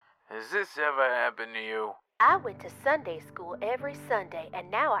Has this ever happened to you? I went to Sunday school every Sunday,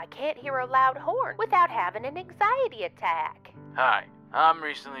 and now I can't hear a loud horn without having an anxiety attack. Hi, I'm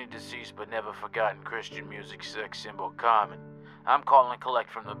recently deceased but never forgotten Christian music sex symbol Carmen. I'm calling to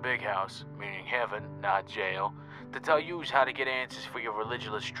collect from the big house, meaning heaven, not jail, to tell yous how to get answers for your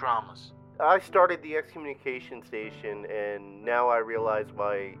religious traumas. I started the excommunication station, and now I realize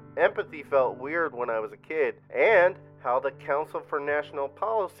why empathy felt weird when I was a kid, and how the Council for National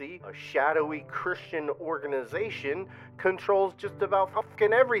Policy, a shadowy Christian organization, controls just about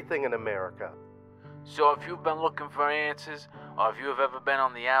fucking everything in America. So if you've been looking for answers, or if you have ever been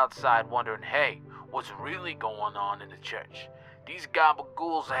on the outside wondering, hey, what's really going on in the church, these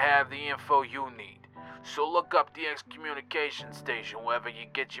gabagools have the info you need. So look up the Excommunication Station wherever you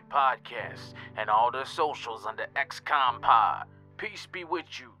get your podcasts, and all their socials under XCOMPod. Peace be with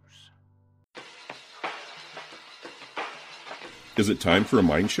yous. Is it time for a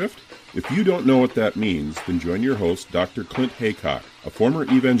mind shift? If you don't know what that means, then join your host, Dr. Clint Haycock, a former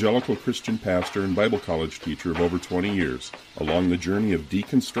evangelical Christian pastor and Bible college teacher of over 20 years, along the journey of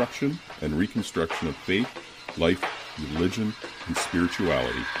deconstruction and reconstruction of faith, life, religion, and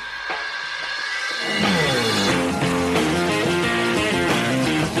spirituality.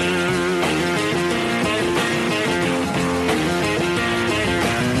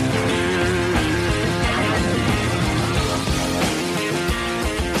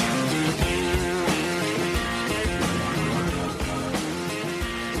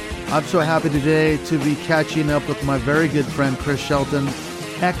 I'm so happy today to be catching up with my very good friend, Chris Shelton,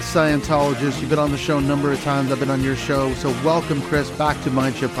 ex-Scientologist. You've been on the show a number of times. I've been on your show. So welcome, Chris, back to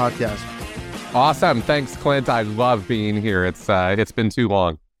Mindshift Podcast. Awesome. Thanks, Clint. I love being here. It's been too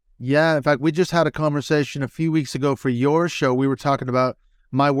long. Yeah. In fact, we just had a conversation a few weeks ago for your show. We were talking about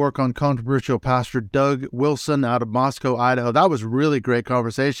my work on controversial Pastor Doug Wilson out of Moscow, Idaho. That was a really great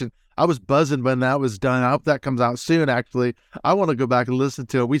conversation. I was buzzing when that was done. I hope that comes out soon, actually. I want to go back and listen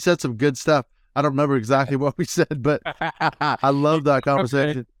to it. We said some good stuff. I don't remember exactly what we said, but I love that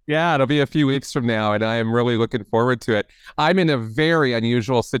conversation. Okay. Yeah, it'll be a few weeks from now, and I am really looking forward to it. I'm in a very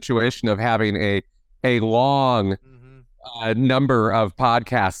unusual situation of having a long number of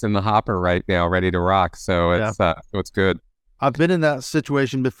podcasts in the hopper right now, ready to rock. So it's good. I've been in that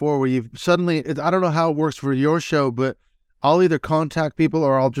situation before where you've suddenly, I don't know how it works for your show, but I'll either contact people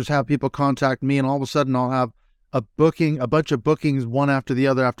or I'll just have people contact me, and all of a sudden I'll have a bunch of bookings, one after the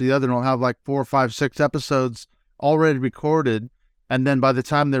other, and I'll have like 4, 5, 6 episodes already recorded. And then by the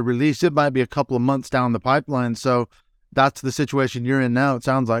time they're released, it might be a couple of months down the pipeline. So that's the situation you're in now, it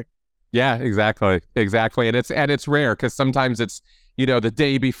sounds like. Yeah, exactly. And it's rare because sometimes it's, the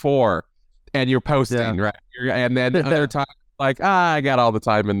day before and you're posting, right? And then other times, I got all the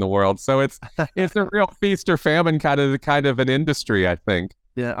time in the world. So it's a real feast or famine kind of an industry, I think.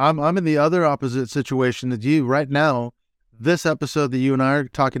 Yeah, I'm in the other opposite situation that you right now. This episode that you and I are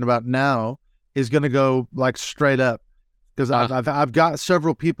talking about now is going to go like straight up because I've got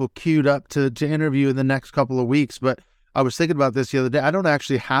several people queued up to interview in the next couple of weeks. But I was thinking about this the other day. I don't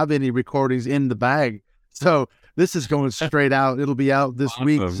actually have any recordings in the bag, so this is going straight out. It'll be out this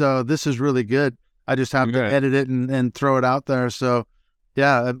week, so this is really good. I just have to edit it and throw it out there. So,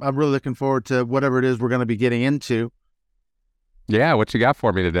 yeah, I'm really looking forward to whatever it is we're going to be getting into. Yeah, what you got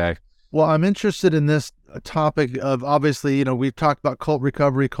for me today? Well, I'm interested in this topic of, obviously, we've talked about cult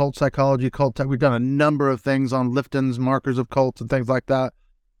recovery, cult psychology, cult tech. We've done a number of things on Lifton's markers of cults and things like that.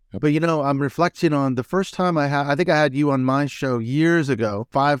 But, I'm reflecting on the first time I think I had you on my show years ago,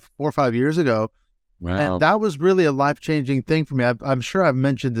 4 or 5 years ago. Wow. And that was really a life-changing thing for me. I'm sure I've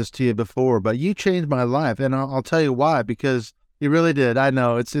mentioned this to you before, but you changed my life, and I'll tell you why, because you really did. I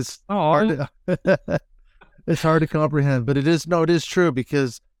know it's hard to, it's hard to comprehend, but it is true,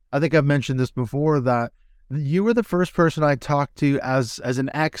 because I think I've mentioned this before, that you were the first person I talked to as an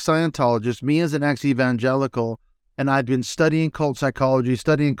ex-Scientologist, me as an ex-evangelical, and I'd been studying cult psychology,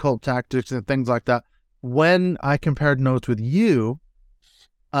 studying cult tactics and things like that. When I compared notes with you,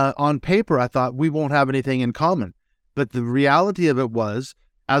 on paper, I thought we won't have anything in common. But the reality of it was,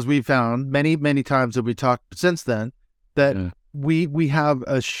 as we found many, many times that we talked since then, that we have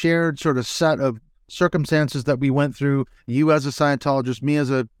a shared sort of set of circumstances that we went through, you as a Scientologist, me as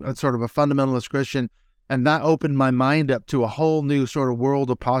a sort of a fundamentalist Christian, and that opened my mind up to a whole new sort of world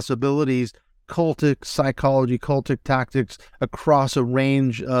of possibilities, cultic psychology, cultic tactics across a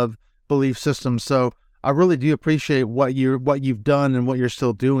range of belief systems. So I really do appreciate what you've done and what you're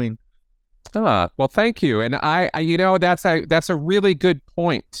still doing. Well, thank you. And I that's a really good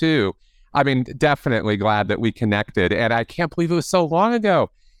point too. I mean, definitely glad that we connected, and I can't believe it was so long ago.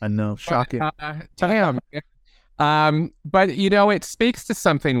 I know, shocking. Damn. But, you know, it speaks to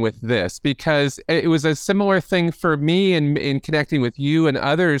something with this, because it was a similar thing for me in connecting with you and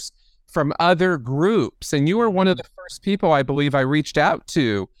others from other groups. And you were one of the first people I believe I reached out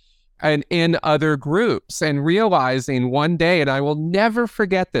to and in other groups, and realizing one day, and I will never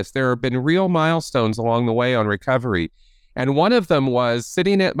forget this, there have been real milestones along the way on recovery. And one of them was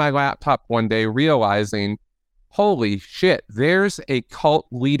sitting at my laptop one day realizing, holy shit, there's a cult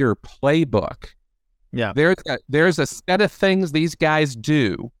leader playbook. Yeah. There's a set of things these guys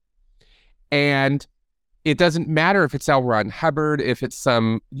do. And it doesn't matter if it's L. Ron Hubbard, if it's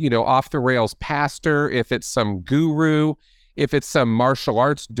some, you know, off the rails pastor, if it's some guru, if it's some martial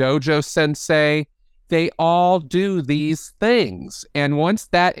arts dojo sensei, they all do these things. And once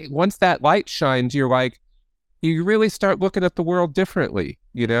that light shines, you're like, you really start looking at the world differently,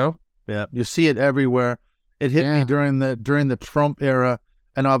 you know? Yeah. You see it everywhere. It hit me during the Trump era.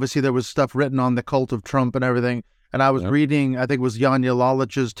 And obviously there was stuff written on the cult of Trump and everything. And I was reading, I think it was Yanya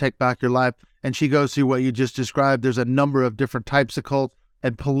Lalich's Take Back Your Life. And she goes through what you just described. There's a number of different types of cults,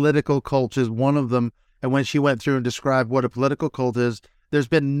 and political cults is one of them. And when she went through and described what a political cult is, there's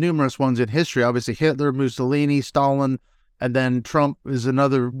been numerous ones in history. Obviously Hitler, Mussolini, Stalin, and then Trump is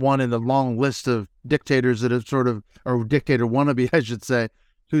another one in the long list of dictators that have sort of, or dictator wannabe, I should say,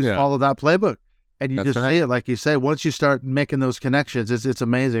 who's followed that playbook. And you see it, like you say, once you start making those connections, it's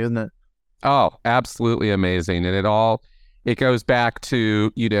amazing, isn't it? Oh, absolutely amazing. And it goes back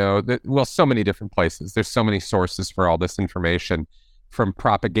to, you know, so many different places. There's so many sources for all this information, from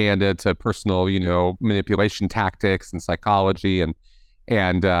propaganda to personal, you know, manipulation tactics and psychology.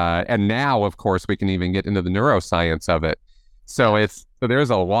 And now, of course, we can even get into the neuroscience of it. So there's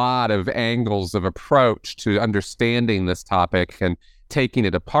a lot of angles of approach to understanding this topic and taking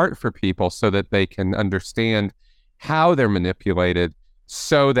it apart for people so that they can understand how they're manipulated,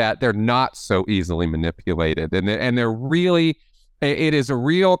 so that they're not so easily manipulated. And they're really, it is a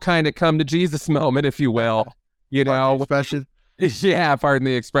real kind of come to Jesus moment, if you will, you know. Expression. Yeah, pardon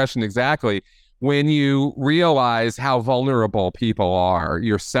the expression, exactly. When you realize how vulnerable people are,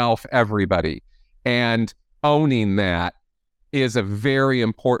 yourself, everybody, and owning that is a very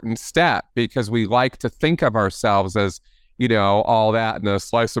important step, because we like to think of ourselves as, you know, all that in a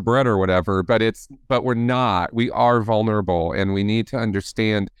slice of bread or whatever, but we're not. We are vulnerable, and we need to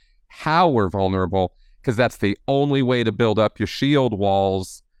understand how we're vulnerable, because that's the only way to build up your shield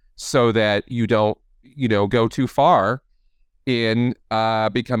walls so that you don't, you know, go too far in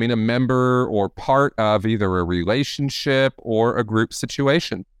becoming a member or part of either a relationship or a group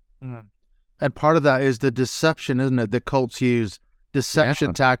situation. Mm. And part of that is the deception, isn't it? The cults use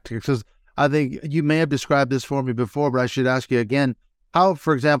deception tactics. Because I think you may have described this for me before, but I should ask you again. How,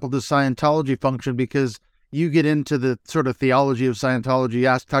 for example, does Scientology function? Because you get into the sort of theology of Scientology,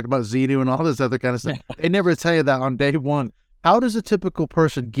 talk about Xenu and all this other kind of stuff. They never tell you that on day one. How does a typical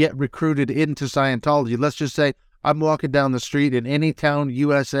person get recruited into Scientology? Let's just say I'm walking down the street in any town,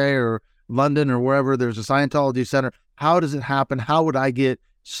 USA or London or wherever there's a Scientology center. How does it happen? How would I get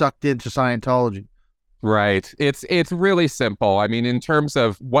sucked into Scientology? Right. It's really simple. I mean, in terms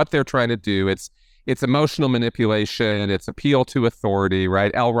of what they're trying to do, it's emotional manipulation, it's appeal to authority,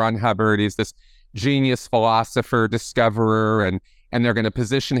 right? L. Ron Hubbard, he's this genius philosopher, discoverer, and they're going to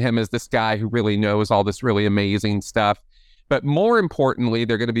position him as this guy who really knows all this really amazing stuff. But more importantly,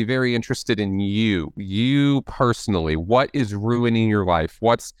 they're going to be very interested in you personally. What is ruining your life?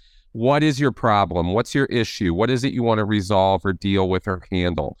 What is your problem? What's your issue? What is it you want to resolve or deal with or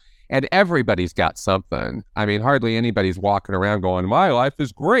handle? And everybody's got something. I mean, hardly anybody's walking around going, my life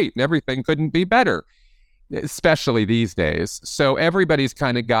is great and everything couldn't be better, especially these days. So everybody's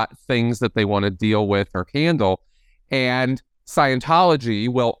kind of got things that they want to deal with or handle. And Scientology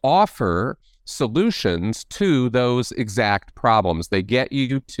will offer solutions to those exact problems. They get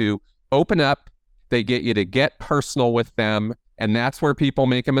you to open up, they get you to get personal with them, and that's where people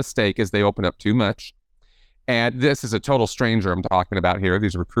make a mistake, is they open up too much. And this is a total stranger I'm talking about here,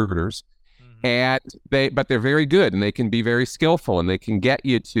 these recruiters. Mm-hmm. But they're very good, and they can be very skillful, and they can get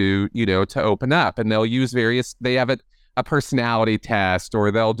you to, you know, to open up, and they'll use they have a personality test,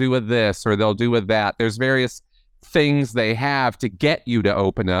 or they'll do a this, or they'll do a that. There's various things they have to get you to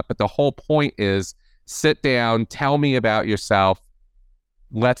open up, but the whole point is sit down, tell me about yourself,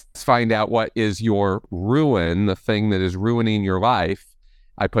 let's find out what is your ruin, the thing that is ruining your life.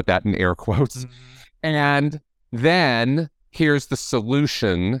 I put that in air quotes. Mm-hmm. And then here's the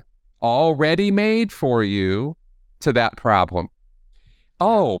solution already made for you to that problem.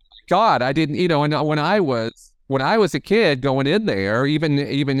 Oh God, I didn't, you know, and when I was a kid going in there,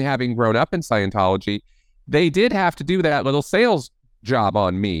 even having grown up in Scientology, they did have to do that little sales job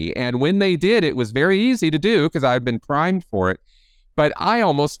on me. And when they did, it was very easy to do because I'd been primed for it. But I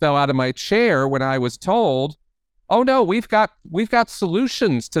almost fell out of my chair when I was told, oh no, we've got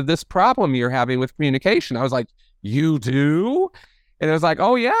solutions to this problem you're having with communication. I was like, you do? And it was like,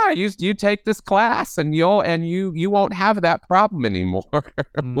 oh yeah, you take this class and you won't have that problem anymore.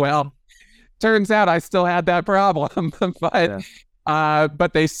 Well, turns out I still had that problem,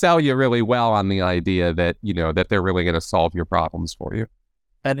 but they sell you really well on the idea that, that they're really going to solve your problems for you.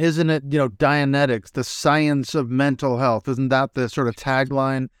 And isn't it, Dianetics, the science of mental health? Isn't that the sort of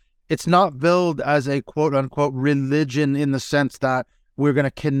tagline? It's not billed as a quote unquote religion in the sense that we're going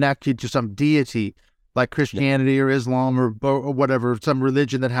to connect you to some deity like Christianity or Islam or whatever, some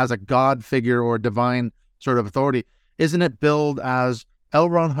religion that has a God figure or divine sort of authority. Isn't it billed as L.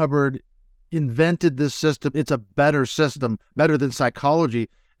 Ron Hubbard invented this system? It's a better system, better than psychology.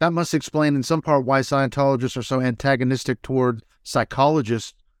 That must explain in some part why Scientologists are so antagonistic toward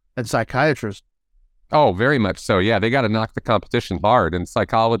psychologists and psychiatrists. Oh, very much so. Yeah, they got to knock the competition hard, and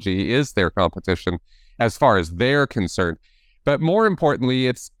psychology is their competition as far as they're concerned. But more importantly,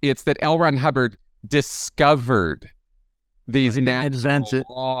 it's that L. Ron Hubbard discovered these natural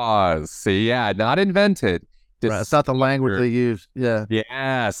laws. See, yeah, not invented. Right, it's not the language they use. Yeah.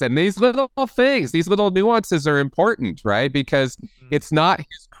 Yes, and these little things, these little nuances are important, right? Because it's not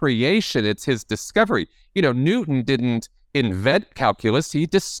his creation, it's his discovery. Newton didn't invent calculus, he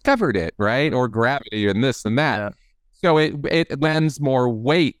discovered it, right? Or gravity and this and that. Yeah. So it lends more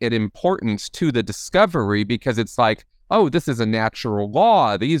weight and importance to the discovery because it's like, oh, this is a natural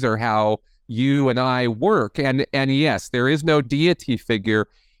law. These are how you and I work. And yes, there is no deity figure.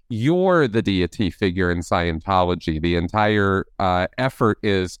 You're the deity figure in Scientology. The entire effort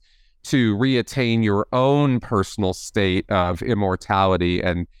is to reattain your own personal state of immortality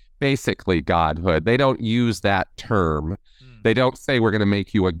and basically godhood. They don't use that term. They don't say we're going to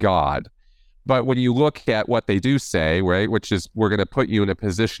make you a god. But when you look at what they do say, right, which is we're going to put you in a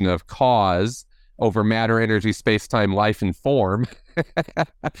position of cause over matter, energy, space-time, life, and form,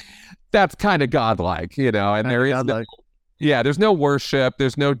 that's kind of godlike, and there is no, there's no worship,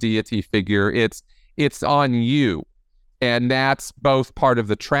 there's no deity figure. It's on you. And that's both part of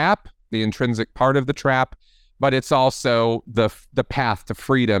the trap, the intrinsic part of the trap, but it's also the path to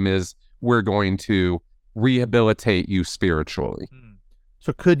freedom is we're going to rehabilitate you spiritually.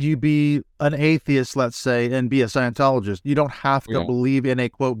 So could you be an atheist, let's say, and be a Scientologist? You don't have to believe in a,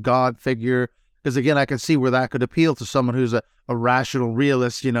 quote, God figure, because, again, I can see where that could appeal to someone who's a rational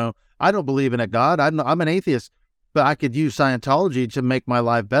realist. I don't believe in a God. I'm an atheist, but I could use Scientology to make my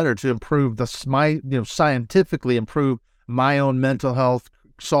life better, to improve scientifically improve my own mental health,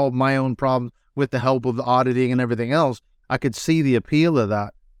 solve my own problems with the help of the auditing and everything else. I could see the appeal of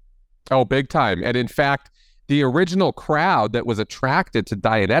that. Oh, big time. And in fact, the original crowd that was attracted to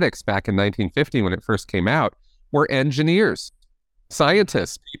Dianetics back in 1950 when it first came out were engineers,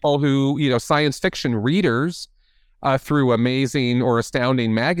 scientists, people who, science fiction readers through Amazing or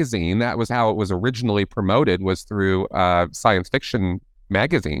Astounding magazine. That was how it was originally promoted, was through Science Fiction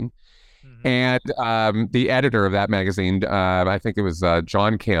magazine. And the editor of that magazine, I think it was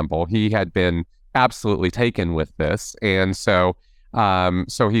John Campbell, he had been absolutely taken with this. And so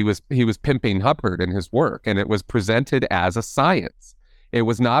he was pimping Hubbard and his work, and it was presented as a science. It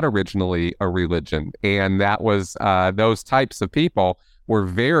was not originally a religion. And that was, those types of people were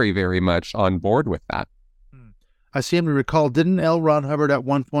very, very much on board with that. I seem to recall, didn't L. Ron Hubbard at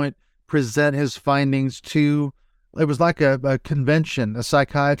one point present his findings to, it was like a convention, a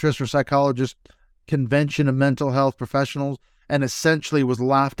psychiatrist or psychologist convention of mental health professionals, and essentially was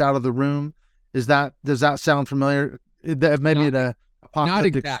laughed out of the room? Does that sound familiar? Maybe an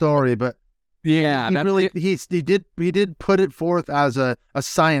apocalyptic story, but yeah, he did put it forth as a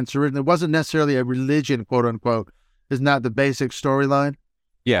science, or it wasn't necessarily a religion, quote unquote. Isn't that the basic storyline?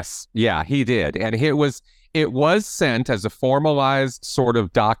 Yes, yeah, he did, and it was sent as a formalized sort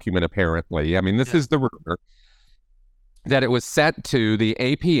of document. Apparently, I mean, this is the rumor that it was sent to the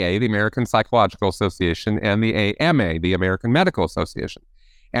APA, the American Psychological Association, and the AMA, the American Medical Association.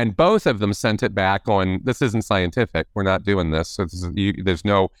 And both of them sent it back going, this isn't scientific. We're not doing this. So there's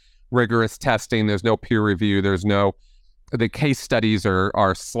no rigorous testing. There's no peer review. The case studies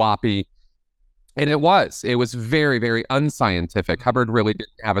are sloppy. And it was very, very unscientific. Hubbard really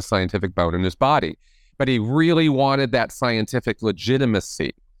didn't have a scientific bone in his body, but he really wanted that scientific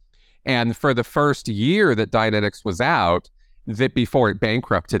legitimacy. And for the first year that Dianetics was out, that before it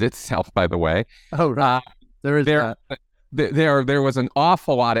bankrupted itself, by the way. Oh, right. There was an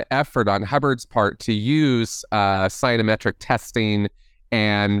awful lot of effort on Hubbard's part to use psychometric testing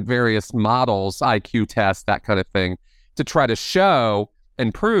and various models, IQ tests, that kind of thing, to try to show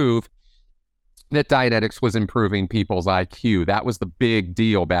and prove that Dianetics was improving people's IQ. That was the big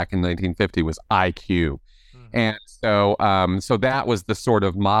deal back in 1950 was IQ. And so that was the sort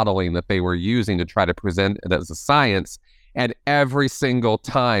of modeling that they were using to try to present it as a science. And every single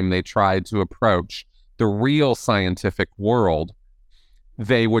time they tried to approach the real scientific world,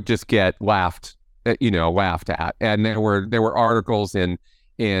 they would just get laughed at. And there were articles in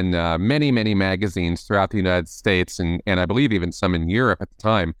many, many magazines throughout the United States, and I believe even some in Europe at the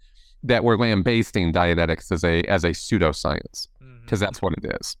time, that were lambasting Dianetics as a pseudoscience, because that's what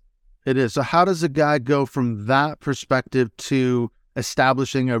it is. It is. So how does a guy go from that perspective to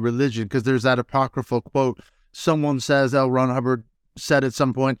establishing a religion? Because there's that apocryphal quote. Someone says, L. Ron Hubbard said at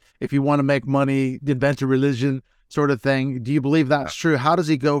some point, if you want to make money, invent a religion sort of thing. Do you believe that's true? How does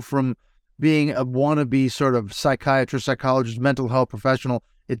he go from being a wannabe sort of psychiatrist, psychologist, mental health professional?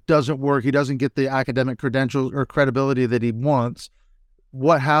 It doesn't work. He doesn't get the academic credentials or credibility that he wants.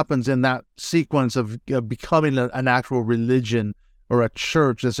 What happens in that sequence of becoming an actual religion or a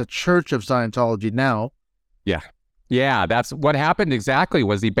church? It's a church of Scientology now. Yeah, that's what happened exactly.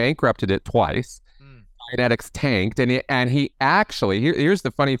 Was he bankrupted it twice. Dianetics tanked, and he actually, here's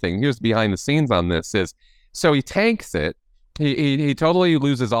the funny thing, here's behind the scenes on this is, so he tanks it, he totally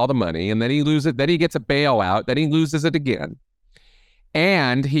loses all the money, and then he gets a bailout, then he loses it again,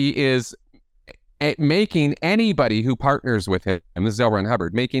 and he is making anybody who partners with him, this is L. Ron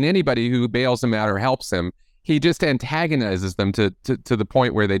Hubbard, making anybody who bails him out or helps him, he just antagonizes them to the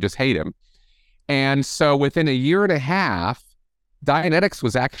point where they just hate him. And so within a year and a half, Dianetics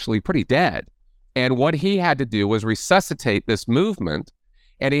was actually pretty dead. And what he had to do was resuscitate this movement.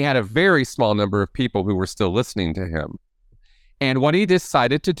 And he had a very small number of people who were still listening to him. And what he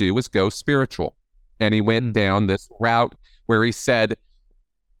decided to do was go spiritual. And he went down this route where he said,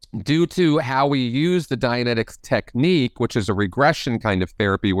 due to how we use the Dianetics technique, which is a regression kind of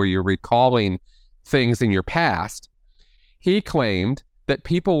therapy where you're recalling things in your past, he claimed that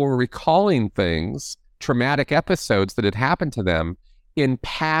people were recalling things, traumatic episodes that had happened to them in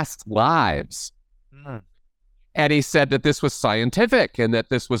past lives. And he said that this was scientific and that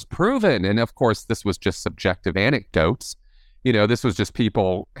this was proven. And of course, this was just subjective anecdotes. This was just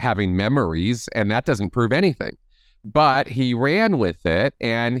people having memories, and that doesn't prove anything. But he ran with it,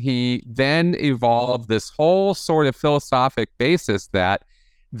 and he then evolved this whole sort of philosophic basis that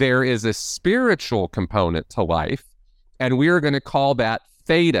there is a spiritual component to life, and we're going to call that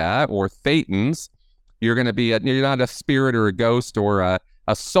theta or thetans. You're going to be you're not a spirit or a ghost or a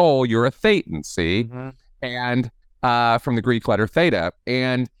soul, you're a thetan, see? And from the Greek letter theta.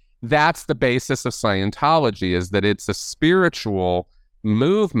 And that's the basis of Scientology, is that it's a spiritual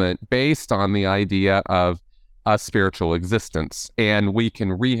movement based on the idea of a spiritual existence. And we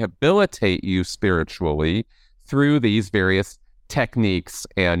can rehabilitate you spiritually through these various techniques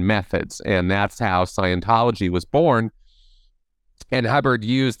and methods. And that's how Scientology was born. And Hubbard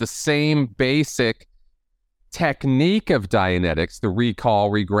used the same basic technique of Dianetics, the recall,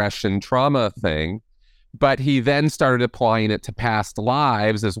 regression, trauma thing, but he then started applying it to past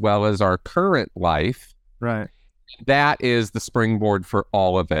lives as well as our current life. Right. That is the springboard for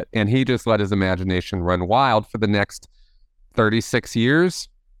all of it. And he just let his imagination run wild for the next 36 years.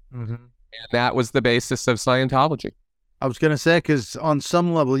 And that was the basis of Scientology. I was going to say, because on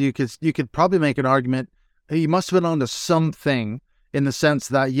some level, you could probably make an argument, he must have been onto something, in the sense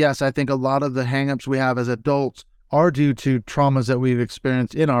that, yes, I think a lot of the hangups we have as adults are due to traumas that we've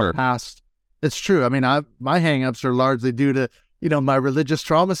experienced in our past. It's true. I mean, my hangups are largely due to, my religious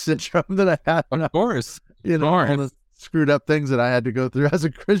trauma syndrome that I had. Of course. All the screwed up things that I had to go through as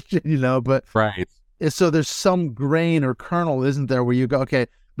a Christian, but right. So there's some grain or kernel, isn't there, where you go, okay,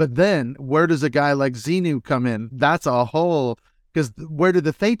 but then where does a guy like Xenu come in? That's a whole, because where did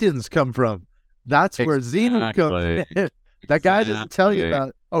the Thetans come from? That's where Xenu comes in. That guy didn't tell you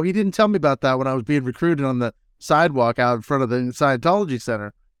about, he didn't tell me about that when I was being recruited on the sidewalk out in front of the Scientology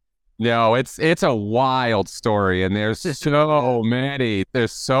Center. No, it's a wild story, and there's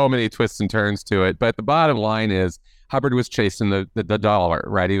so many twists and turns to it. But the bottom line is Hubbard was chasing the dollar,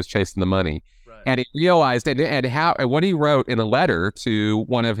 right? He was chasing the money. Right. And he realized, and what he wrote in a letter to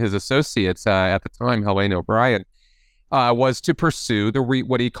one of his associates at the time, Helene O'Brien, was to pursue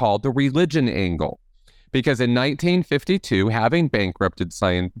what he called the religion angle. Because in 1952, having bankrupted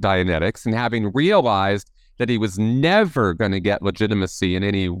Dianetics and having realized that he was never going to get legitimacy in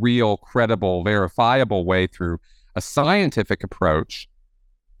any real, credible, verifiable way through a scientific approach,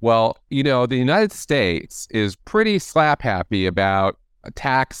 well, the United States is pretty slap happy about a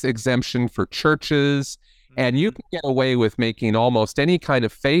tax exemption for churches, and you can get away with making almost any kind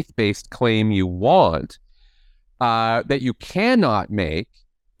of faith-based claim you want. that you cannot make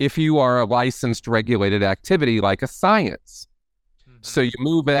if you are a licensed regulated activity like a science. So you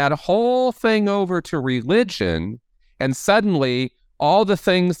move that whole thing over to religion, and suddenly all the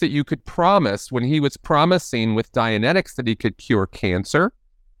things that you could promise when he was promising with Dianetics that he could cure cancer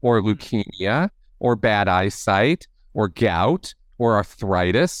or leukemia or bad eyesight or gout or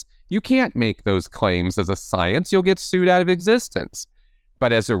arthritis, you can't make those claims as a science. You'll get sued out of existence.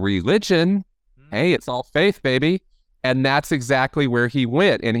 But as a religion, hey, it's all faith, baby. And that's exactly where he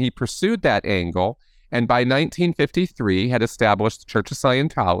went. And he pursued that angle. And by 1953, had established the Church of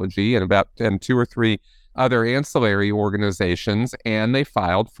Scientology and 2 or 3 other ancillary organizations. And they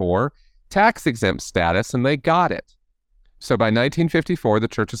filed for tax-exempt status, and they got it. So by 1954, the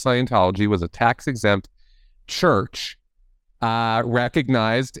Church of Scientology was a tax-exempt church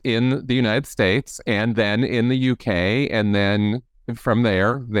recognized in the United States and then in the UK. And then from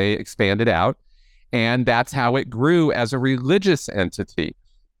there, they expanded out. And that's how it grew as a religious entity.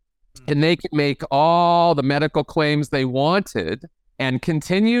 And they could make all the medical claims they wanted and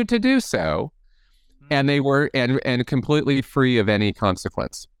continue to do so. And they were and completely free of any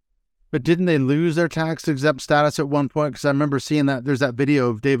consequence. But didn't they lose their tax-exempt status at one point? Because I remember seeing that there's that video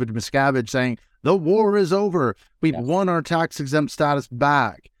of David Miscavige saying, the war is over. We've won our tax-exempt status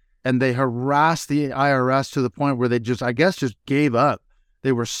back. And they harassed the IRS to the point where they just gave up.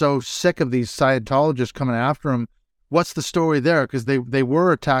 They were so sick of these Scientologists coming after them. What's the story there? Because they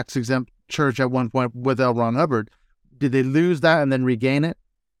were a tax-exempt church at one point with L. Ron Hubbard. Did they lose that and then regain it?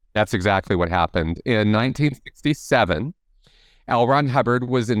 That's exactly what happened. In 1967, L. Ron Hubbard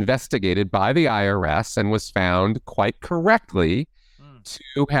was investigated by the IRS and was found quite correctly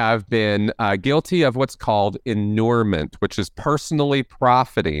to have been guilty of what's called inurement, which is personally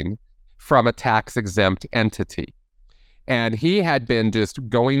profiting from a tax-exempt entity. And he had been just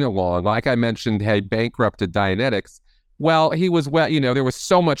going along, like I mentioned, had bankrupted Dianetics. Well, there was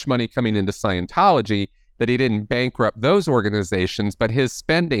so much money coming into Scientology that he didn't bankrupt those organizations, but his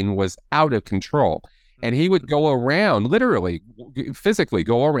spending was out of control. And he would go around, literally, physically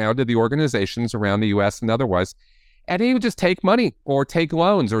go around to the organizations around the U.S. and otherwise, and he would just take money or take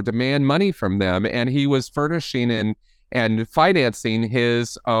loans or demand money from them. And he was furnishing and financing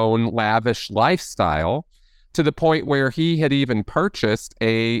his own lavish lifestyle, to the point where he had even purchased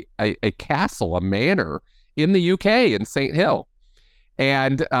a castle, a manor in the UK in St. Hill,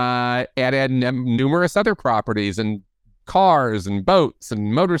 and had numerous other properties and cars and boats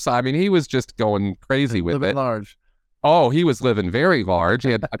and motorcycles. I mean, he was just going crazy with living it. Large. Oh, he was living very large.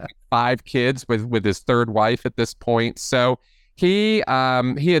 He had 5 kids with his 3rd wife at this point. So he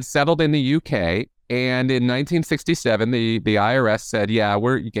had settled in the UK, and in 1967, the IRS said, "Yeah,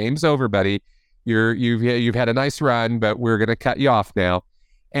 game's over, buddy. You've had a nice run, but we're going to cut you off now."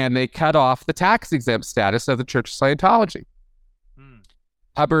 And they cut off the tax-exempt status of the Church of Scientology.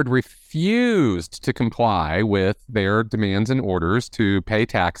 Hubbard refused to comply with their demands and orders to pay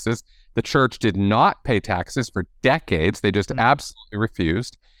taxes. The church did not pay taxes for decades. They just absolutely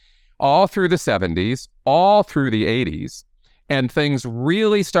refused. All through the 70s, all through the 80s. And things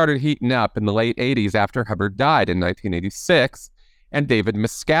really started heating up in the late 80s after Hubbard died in 1986. And David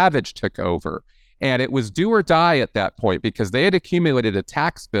Miscavige took over. And it was do or die at that point because they had accumulated a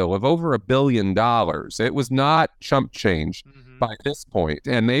tax bill of over $1 billion. It was not chump change by this point.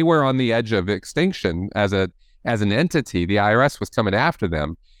 And they were on the edge of extinction as an entity. The IRS was coming after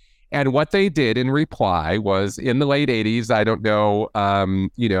them. And what they did in reply was in the late 80s, I don't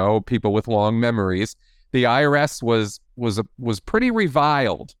know, people with long memories, the IRS was pretty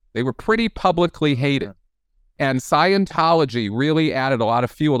reviled. They were pretty publicly hated. And Scientology really added a lot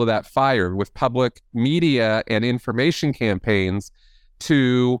of fuel to that fire with public media and information campaigns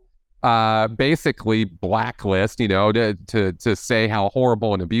to basically blacklist, to say how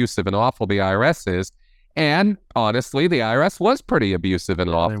horrible and abusive and awful the IRS is. And honestly, the IRS was pretty abusive and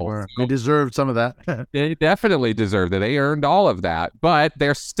awful. They were. They deserved some of that. They definitely deserved it. They earned all of that. But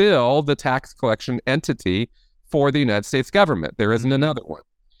they're still the tax collection entity for the United States government. There isn't another one.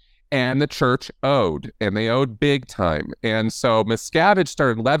 And the church owed, and they owed big time. And so Miscavige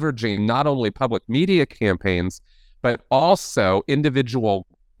started leveraging not only public media campaigns, but also individual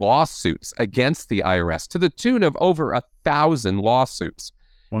lawsuits against the IRS to the tune of over 1,000 lawsuits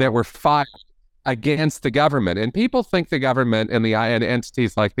that were filed against the government. And people think the government and and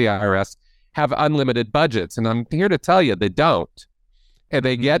entities like the IRS have unlimited budgets. And I'm here to tell you, they don't. And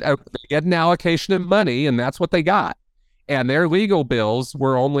they get an allocation of money, and that's what they got. And their legal bills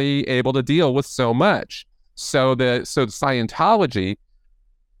were only able to deal with so much. So Scientology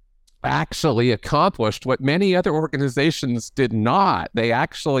actually accomplished what many other organizations did not. They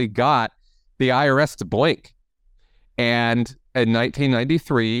actually got the IRS to blink. And in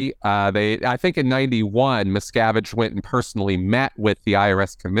 1993, I think in 91, Miscavige went and personally met with the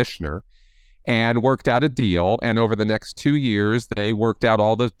IRS commissioner and worked out a deal. And over the next 2 years, they worked out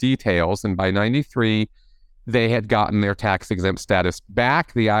all the details. And by 93, they had gotten their tax-exempt status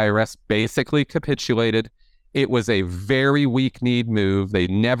back. The IRS basically capitulated. It was a very weak-kneed move. They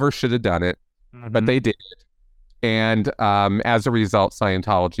never should have done it, but they did. And as a result,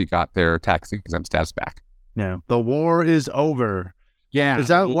 Scientology got their tax-exempt status back. Yeah, the war is over. Yeah. Is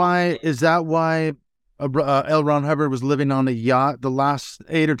that why L. Ron Hubbard was living on a yacht the last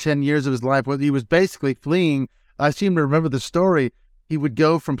 8 or 10 years of his life? He was basically fleeing. I seem to remember the story. He would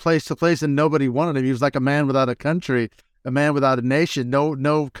go from place to place and nobody wanted him. He was like a man without a country, a man without a nation.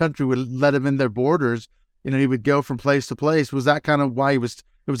 No country would let him in their borders. He would go from place to place. Was that kind of why it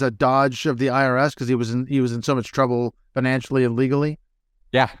was a dodge of the IRS, because he was in so much trouble financially and legally?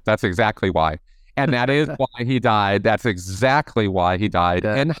 Yeah, that's exactly why. And that is why he died. That's exactly why he died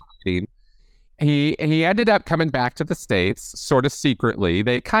in hiding. He ended up coming back to the States sort of secretly.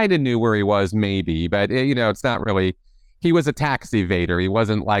 They kind of knew where he was, maybe, but it's not really. He was a tax evader. He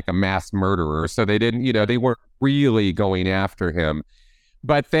wasn't like a mass murderer, so they didn't. They weren't really going after him.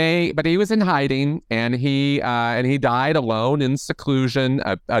 But he was in hiding, and he died alone in seclusion.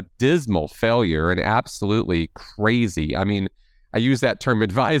 A dismal failure, and absolutely crazy. I mean, I use that term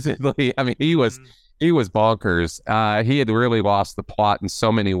advisedly. I mean, he was bonkers. He had really lost the plot in so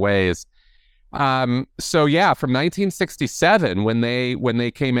many ways. So yeah, from 1967, when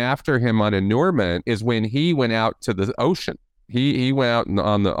they came after him on annulment, is when he went out to the ocean. He went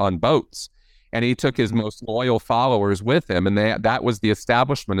out on boats, and he took his most loyal followers with him, and that was the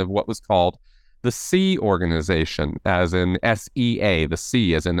establishment of what was called the Sea Organization, as in SEA, the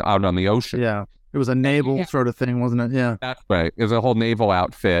sea, as in out on the ocean. Yeah. It was a naval sort of thing, wasn't it? Yeah. That's right. It was a whole naval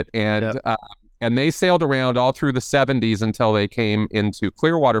outfit. And and they sailed around all through the 70s until they came into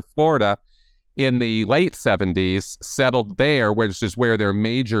Clearwater, Florida in the late 70s, settled there, which is where their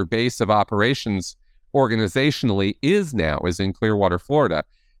major base of operations organizationally is in Clearwater, Florida.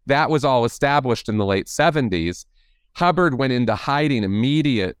 That was all established in the late 70s. Hubbard went into hiding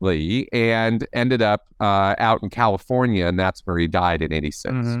immediately and ended up out in California, and that's where he died in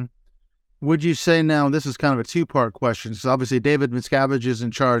 86. Mm-hmm. Would you say now, this is kind of a two-part question, so obviously David Miscavige is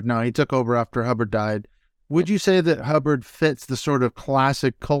in charge now. He took over after Hubbard died. Would you say that Hubbard fits the sort of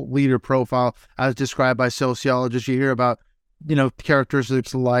classic cult leader profile as described by sociologists? You hear about,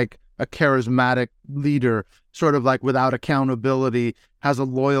 characteristics like a charismatic leader, sort of like without accountability, has a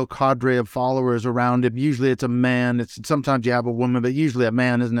loyal cadre of followers around him. Usually it's a man. Sometimes you have a woman, but usually a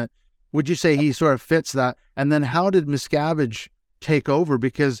man, isn't it? Would you say he sort of fits that? And then how did Miscavige take over?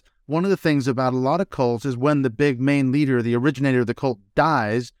 Because one of the things about a lot of cults is when the big main leader, the originator of the cult,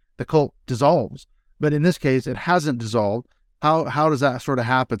 dies, the cult dissolves. But in this case, it hasn't dissolved. How does that sort of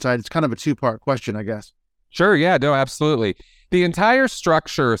happen? So it's kind of a two-part question, I guess. Sure. Yeah, no, absolutely. The entire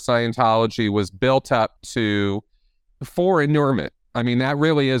structure of Scientology was built up for annulment. I mean, that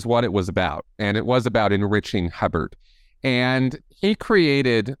really is what it was about. And it was about enriching Hubbard. And he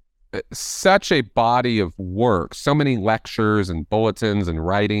created such a body of work, so many lectures and bulletins and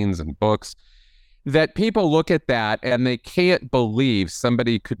writings and books, that people look at that and they can't believe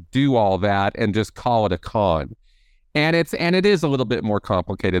somebody could do all that and just call it a con. And it is a little bit more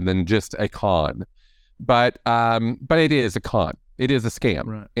complicated than just a con, but it is a con. It is a scam.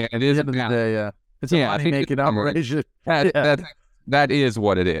 Right. And it is it's a money-making operation. That is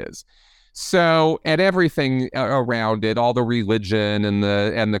what it is. So, and everything around it, all the religion and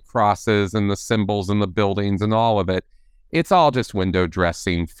the crosses and the symbols and the buildings and all of it, it's all just window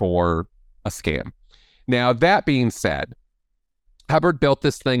dressing for a scam. Now, that being said, Hubbard built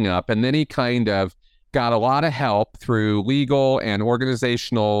this thing up, and then he kind of got a lot of help through legal and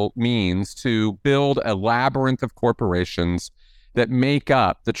organizational means to build a labyrinth of corporations that make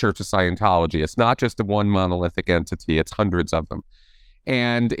up the Church of Scientology. It's not just a one monolithic entity, it's hundreds of them.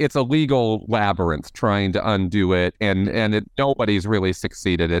 And it's a legal labyrinth trying to undo it, and nobody's really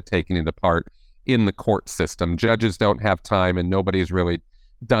succeeded at taking it apart in the court system. Judges don't have time, and nobody's really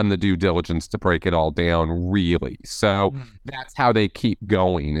done the due diligence to break it all down, really. So that's how they keep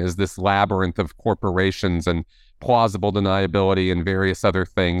going, is this labyrinth of corporations and plausible deniability and various other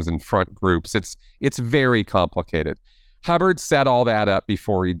things and front groups. It's very complicated. Hubbard set all that up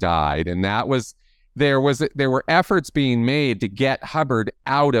before he died, and there were efforts being made to get Hubbard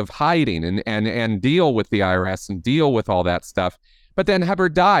out of hiding and deal with the IRS and deal with all that stuff. But then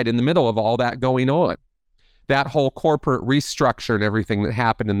Hubbard died in the middle of all that going on. That whole corporate restructure and everything that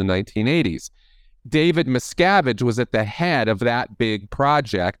happened in the 1980s. David Miscavige was at the head of that big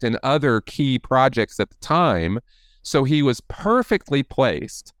project and other key projects at the time, So he was perfectly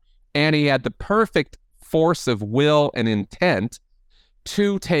placed, and he had the perfect force of will and intent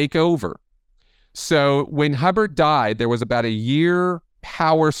to take over. So when Hubbard died, there was about a year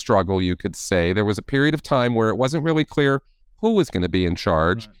power struggle, you could say. There was a period of time where it wasn't really clear who was going to be in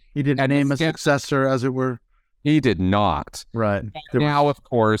charge. He didn't name a successor, as it were. He did not. Right. Now, of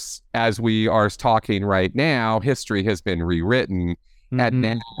course, as we are talking right now, history has been rewritten, and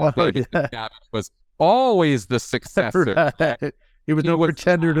now was always the successor. Right. He was no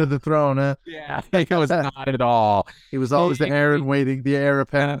pretender to the throne, huh? Yeah, he was not at all. He was always the heir in waiting, the heir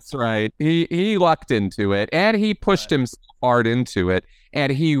apparent. That's right. He lucked into it, and he pushed himself hard into it,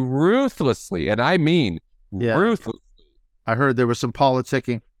 and he ruthlessly, and I mean ruthlessly. I heard there was some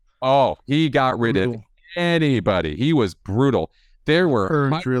politicking. Oh, he got rid of anybody. He was brutal. There were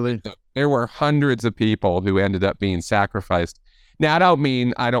hundreds of people who ended up being sacrificed. Now, I don't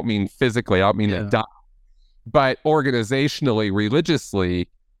mean physically. I don't mean they died. But organizationally, religiously,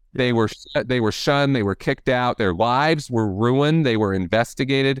 they were shunned. They were kicked out. Their lives were ruined. They were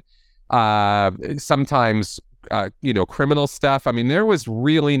investigated. Sometimes, criminal stuff. I mean, there was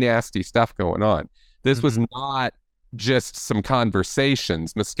really nasty stuff going on. This was not just some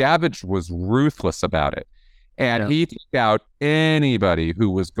conversations. Miscavige was ruthless about it, and he took out anybody who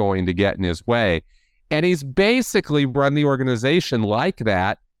was going to get in his way. And he's basically run the organization like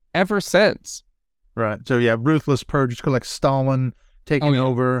that ever since. Right. So ruthless purge, just like Stalin taking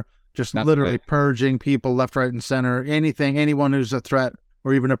over, just literally purging people left, right, and center. Anyone who's a threat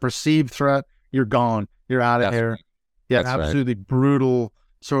or even a perceived threat, you're gone. You're out of here. Right. Yeah, absolutely brutal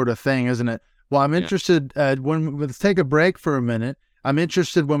sort of thing, isn't it? Well, I'm interested let's take a break for a minute. I'm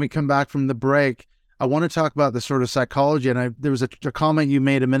interested when we come back from the break. I want to talk about the sort of psychology, and there was a comment you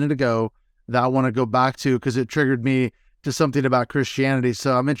made a minute ago that I want to go back to because it triggered me to something about Christianity.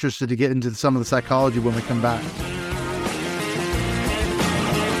 So I'm interested to get into some of the psychology when we come back.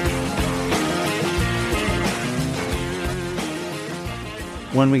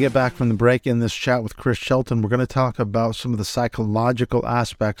 When we get back from the break in this chat with Chris Shelton, we're going to talk about some of the psychological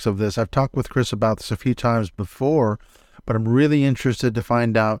aspects of this. I've talked with Chris about this a few times before, but I'm really interested to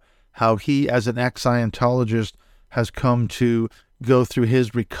find out how he, as an ex-Scientologist, has come to go through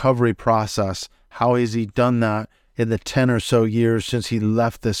his recovery process. How has he done that in the 10 or so years since he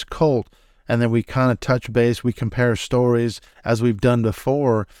left this cult? And then we kind of touch base, we compare stories as we've done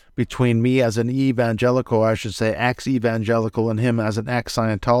before between me as an evangelical, I should say ex-evangelical, and him as an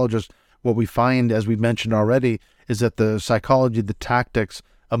ex-Scientologist. What we find, as we mentioned already, is that the psychology, the tactics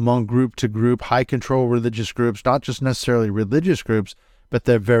among group to group, high control religious groups, not just necessarily religious groups, but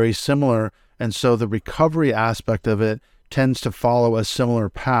they're very similar. And so the recovery aspect of it tends to follow a similar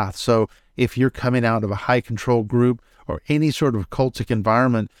path. So if you're coming out of a high control group or any sort of cultic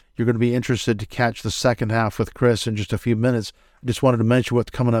environment, you're going to be interested to catch the second half with Chris in just a few minutes. I just wanted to mention what's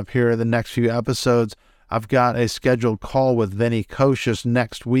coming up here in the next few episodes. I've got a scheduled call with Vinnie Kocius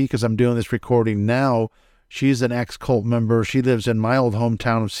next week as I'm doing this recording now. She's an ex-cult member. She lives in my old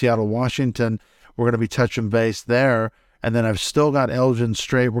hometown of Seattle, Washington. We're going to be touching base there. And then I've still got Elgin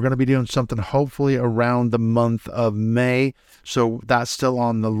Strait. We're going to be doing something hopefully around the month of May. So that's still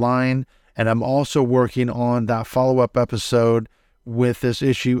on the line. And I'm also working on that follow-up episode with this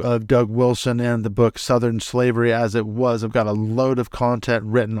issue of Doug Wilson and the book Southern Slavery as It Was. I've got a load of content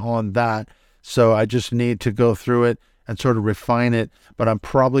written on that. So I just need to go through it and sort of refine it. But I'm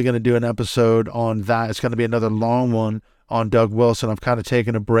probably going to do an episode on that. It's going to be another long one on Doug Wilson. I've kind of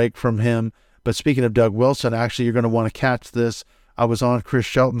taken a break from him. But speaking of Doug Wilson, actually, you're going to want to catch this. I was on Chris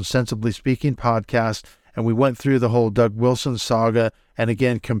Shelton's Sensibly Speaking podcast, and we went through the whole Doug Wilson saga and,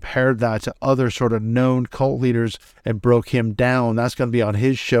 again, compared that to other sort of known cult leaders and broke him down. That's going to be on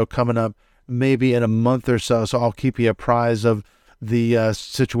his show coming up maybe in a month or so. So I'll keep you apprised of the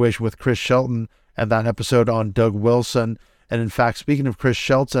situation with Chris Shelton and that episode on Doug Wilson. And, in fact, speaking of Chris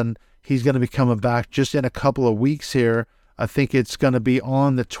Shelton, he's going to be coming back just in a couple of weeks here. I think it's going to be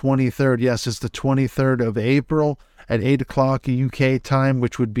on the 23rd. Yes, it's the 23rd of April at 8 o'clock UK time,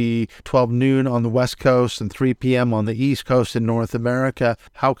 which would be 12 noon on the West Coast and 3 p.m. on the East Coast in North America.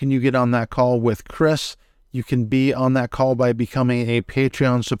 How can you get on that call with Chris? You can be on that call by becoming a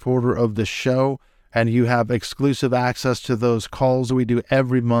Patreon supporter of the show, and you have exclusive access to those calls that we do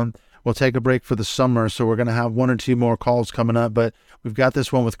every month. We'll take a break for the summer, so we're going to have one or two more calls coming up, but we've got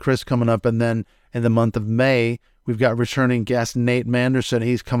this one with Chris coming up, and then in the month of May, we've got returning guest Nate Manderson.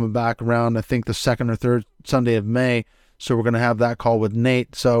 He's coming back around, I think, the second or third Sunday of May. So we're going to have that call with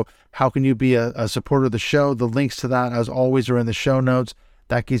Nate. So how can you be a supporter of the show? The links to that, as always, are in the show notes.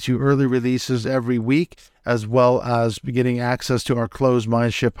 That gets you early releases every week, as well as getting access to our Closed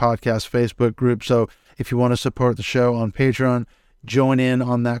Mindship podcast Facebook group. So If you want to support the show on Patreon, join in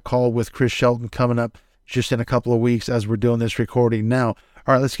on that call with Chris Shelton coming up just in a couple of weeks as we're doing this recording now.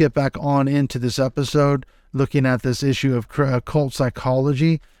 All right, let's get back on into this episode, looking at this issue of cult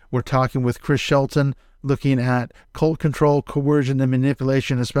psychology. We're talking with Chris Shelton, looking at cult control, coercion, and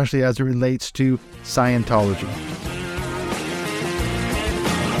manipulation, especially as it relates to Scientology.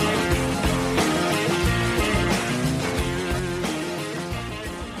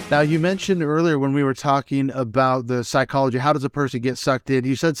 Now, you mentioned earlier when we were talking about the psychology, how does a person get sucked in?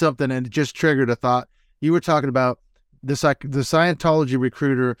 You said something and it just triggered a thought. You were talking about the Scientology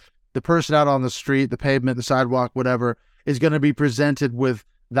recruiter, the person out on the street, the pavement, the sidewalk, whatever, is going to be presented with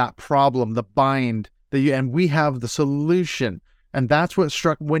that problem, the bind, and we have the solution. And that's what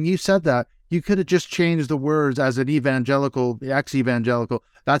struck, when you said that, you could have just changed the words as an evangelical, ex-evangelical.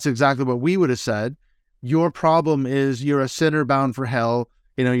 That's exactly what we would have said. Your problem is you're a sinner bound for hell.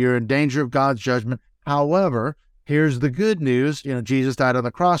 You're in danger of God's judgment. However, here's the good news. Jesus died on the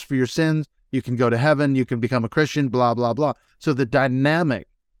cross for your sins. You can go to heaven. You can become a Christian, blah, blah, blah. So the dynamic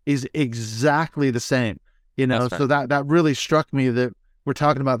is exactly the same, That's right. So that really struck me that we're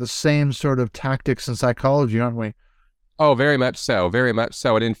talking about the same sort of tactics and psychology, aren't we? Oh, very much so. Very much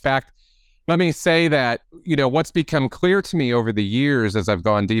so. And in fact, let me say that, what's become clear to me over the years as I've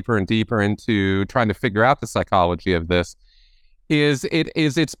gone deeper and deeper into trying to figure out the psychology of this is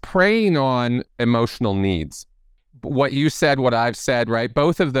it's preying on emotional needs. What you said, what I've said, right?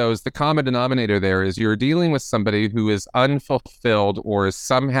 Both of those, the common denominator there is you're dealing with somebody who is unfulfilled or is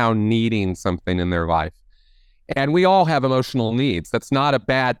somehow needing something in their life. And we all have emotional needs. That's not a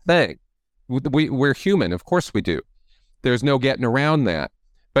bad thing. We're human. Of course we do. There's no getting around that.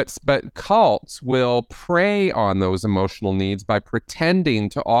 But cults will prey on those emotional needs by pretending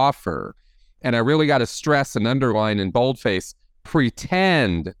to offer, and I really got to stress and underline in boldface,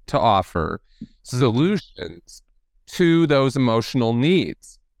 pretend to offer solutions to those emotional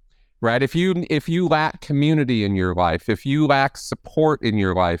needs, right? If you lack community in your life, if you lack support in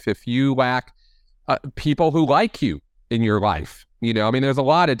your life, if you lack people who like you in your life, there's a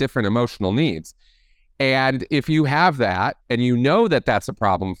lot of different emotional needs. And if you have that and that that's a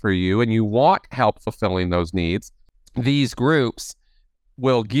problem for you and you want help fulfilling those needs, these groups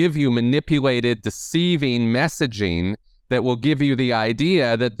will give you manipulated, deceiving messaging that will give you the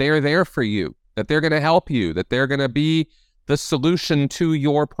idea that they're there for you, that they're going to help you, that they're going to be the solution to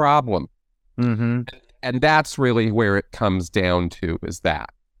your problem. Mm-hmm. And that's really where it comes down to, is that.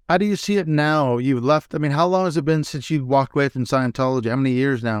 How do you see it now? You left, how long has it been since you walked away from Scientology? How many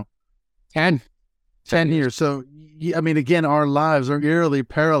years now? 10 years. So, again, our lives are eerily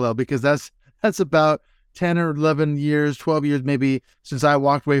parallel because that's about 10 or 11 years, 12 years maybe since I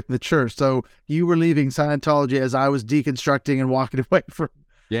walked away from the church. So you were leaving Scientology as I was deconstructing and walking away from.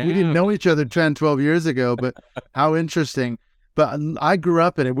 Yeah. We didn't know each other 10, 12 years ago, but how interesting. But I grew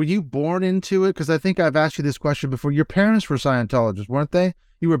up in it. Were you born into it? Because I think I've asked you this question before. Your parents were Scientologists, weren't they?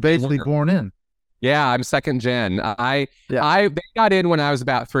 You were basically born in. Yeah, I'm second gen. They got in when I was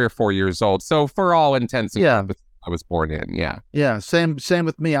about 3 or 4 years old. So for all intents and purposes, I was born in. Yeah. Yeah. Same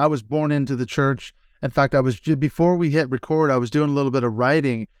with me. I was born into the church. In fact, before we hit record, I was doing a little bit of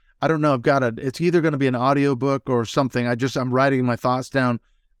writing. I don't know. It's either going to be an audiobook or something. I'm writing my thoughts down,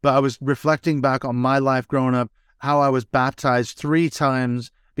 but I was reflecting back on my life growing up, how I was baptized 3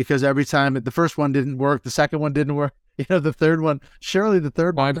 times because every time the first one didn't work, the second one didn't work. The third one, surely the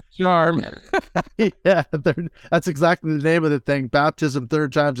third one. Charm. Yeah, that's exactly the name of the thing. Baptism,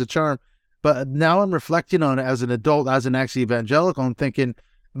 3rd time's a charm. But now I'm reflecting on it as an adult, as an ex-evangelical, and thinking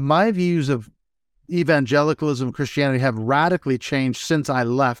my views of evangelicalism, Christianity have radically changed since I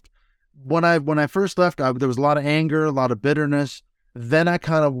left. When I first left, there was a lot of anger, a lot of bitterness. Then I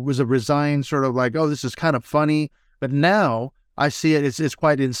kind of was a resigned sort of like, oh, this is kind of funny. But now I see it, it's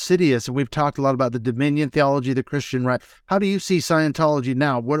quite insidious. And we've talked a lot about the dominion theology, the Christian right. How do you see Scientology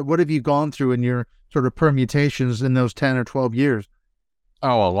now? What have you gone through in your sort of permutations in those 10 or 12 years?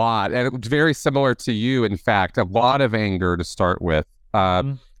 Oh, a lot. And it was very similar to you, in fact, a lot of anger to start with.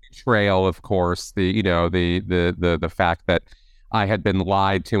 Betrayal, of course, the fact that I had been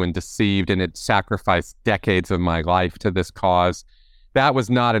lied to and deceived and had sacrificed decades of my life to this cause. That was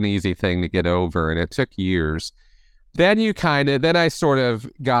not an easy thing to get over, and it took years. Then I sort of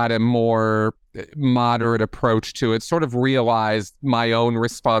got a more moderate approach to it, sort of realized my own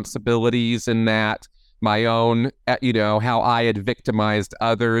responsibilities in that, my own, how I had victimized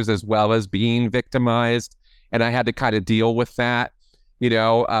others as well as being victimized. And I had to kind of deal with that.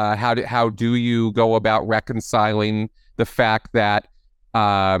 How do you go about reconciling the fact that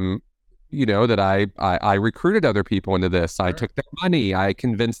that I recruited other people into this. I took their money. I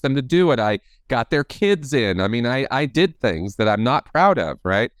convinced them to do it. I got their kids in. I mean, I did things that I'm not proud of,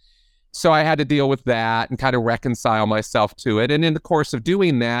 right? So I had to deal with that and kind of reconcile myself to it. And in the course of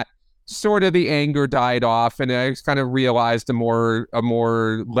doing that, sort of the anger died off, and I kind of realized a more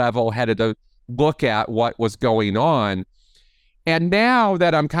level-headed look at what was going on. And now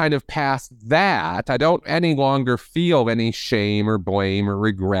that I'm kind of past that, I don't any longer feel any shame or blame or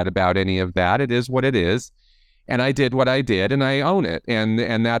regret about any of that. It is what it is. And I did what I did, and I own it. And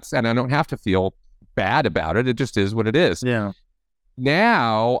I don't have to feel bad about it. It just is what it is. Yeah.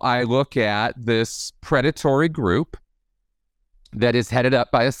 Now I look at this predatory group that is headed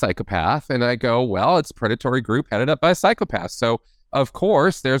up by a psychopath, and I go, well, it's a predatory group headed up by a psychopath. So of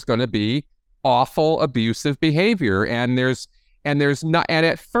course there's going to be awful abusive behavior, and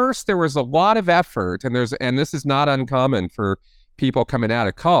at first there was a lot of effort, and this is not uncommon for people coming out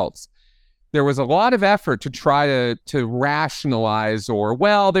of cults. There was a lot of effort to try to rationalize, or,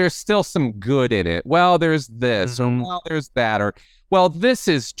 well, there's still some good in it. Well, there's this, or, well, there's that, or, well, this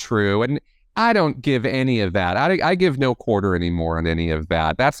is true. And I don't give any of that. I give no quarter anymore on any of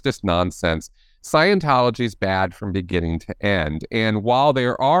that. That's just nonsense. Scientology's bad from beginning to end. And while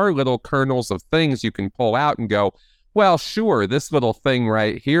there are little kernels of things you can pull out and go, well, sure, this little thing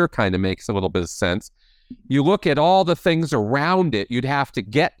right here kind of makes a little bit of sense. You look at all the things around it you'd have to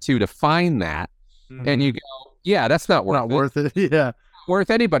get to find that. Mm-hmm. And you go, yeah, that's not worth it. Yeah. Worth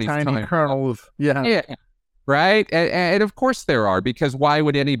anybody's tiny time. Kernel of, yeah. Right? And of course there are, because why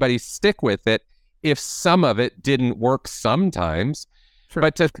would anybody stick with it if some of it didn't work sometimes? Sure.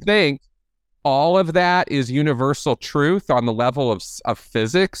 But to think all of that is universal truth on the level of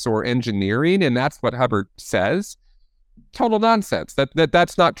physics or engineering, and that's what Hubbard says, total nonsense.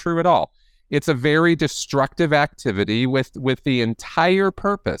 That's not true at all. It's a very destructive activity with the entire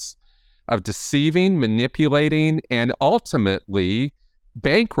purpose of deceiving, manipulating, and ultimately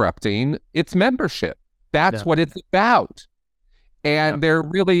bankrupting its membership. That's what it's about. And there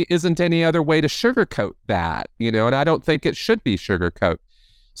really isn't any other way to sugarcoat that, and I don't think it should be sugarcoat.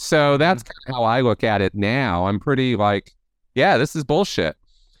 So that's kind of how I look at it now. I'm pretty like, yeah, this is bullshit.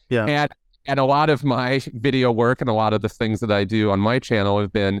 Yeah. And a lot of my video work and a lot of the things that I do on my channel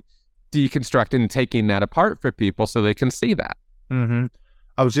have been deconstructing and taking that apart for people so they can see that. Mm-hmm.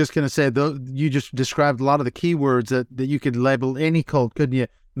 I was just going to say, though, you just described a lot of the keywords that you could label any cult, couldn't you?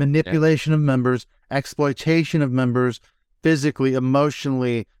 Manipulation of members, exploitation of members, physically,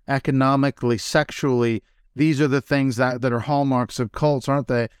 emotionally, economically, sexually. These are the things that are hallmarks of cults, aren't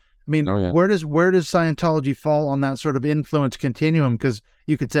they? I mean, where does Scientology fall on that sort of influence continuum? Because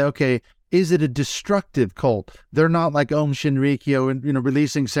you could say, okay, is it a destructive cult? They're not like Om Shinrikyo and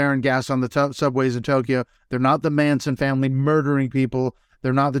releasing sarin gas on the subways in Tokyo. They're not the Manson family murdering people.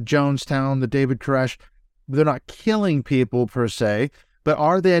 They're not the Jonestown, the David Koresh. They're not killing people per se. But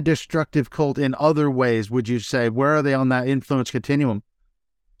are they a destructive cult in other ways, would you say? Where are they on that influence continuum?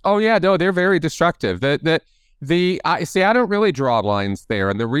 Oh, yeah, no, they're very destructive. I don't really draw lines there.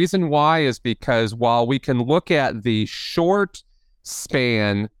 And the reason why is because while we can look at the short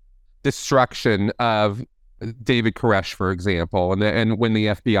span destruction of David Koresh, for example, and when the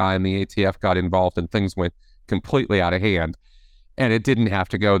FBI and the ATF got involved and things went completely out of hand, and it didn't have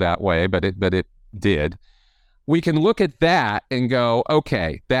to go that way, but it did. We can look at that and go,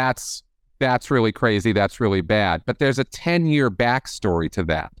 okay, that's really crazy, that's really bad. But there's a 10-year backstory to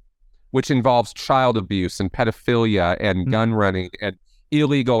that, which involves child abuse and pedophilia and gun running and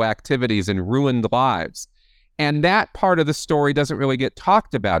illegal activities and ruined lives. And that part of the story doesn't really get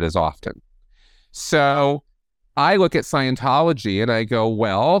talked about as often. So I look at Scientology and I go,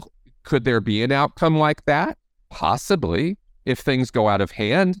 well, could there be an outcome like that? Possibly. If things go out of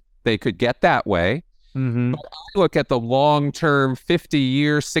hand, they could get that way. Mm-hmm. But I look at the long-term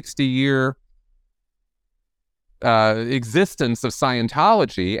 50-year, 60-year existence of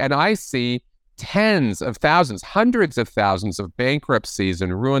Scientology, and I see tens of thousands, hundreds of thousands of bankruptcies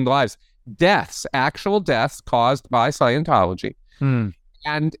and ruined lives, deaths, actual deaths caused by Scientology,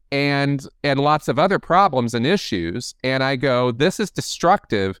 and lots of other problems and issues. And I go, this is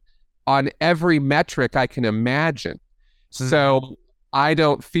destructive on every metric I can imagine. So I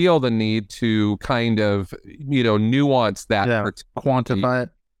don't feel the need to kind of, nuance that. Quantify it.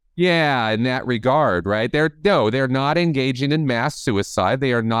 Yeah, in that regard, right? They're not engaging in mass suicide.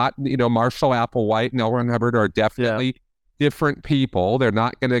 They are not, Marshall Applewhite and L. Ron Hubbard are definitely different people. They're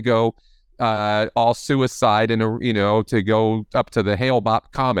not going to go all suicide to go up to the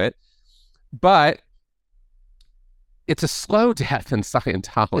Hale-Bopp comet. But it's a slow death in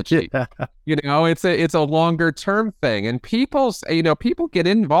Scientology. Yeah. You know, it's a longer term thing, and people get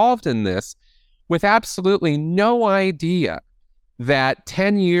involved in this with absolutely no idea that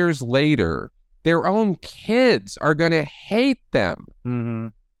 10 years later, their own kids are going to hate them. Mm-hmm.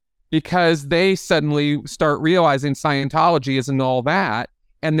 Because they suddenly start realizing Scientology isn't all that,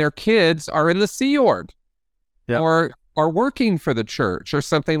 and their kids are in the Sea Org, or are working for the church or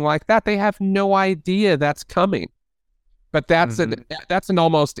something like that. They have no idea that's coming. But that's an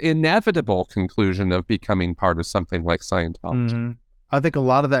almost inevitable conclusion of becoming part of something like Scientology. Mm-hmm. I think a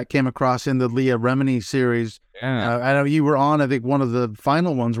lot of that came across in the Leah Remini series. Yeah. I know you were on, I think, one of the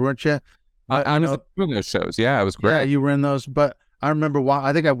final ones, weren't you? I was in those shows. Yeah, it was great. Yeah, you were in those. But I remember,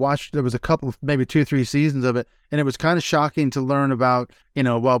 I think I watched, there was a couple, maybe 2 or 3 seasons of it, and it was kind of shocking to learn about,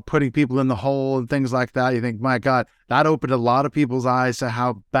 putting people in the hole and things like that. You think, my God, that opened a lot of people's eyes to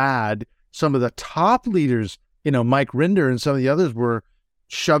how bad some of the top leaders, Mike Rinder and some of the others, were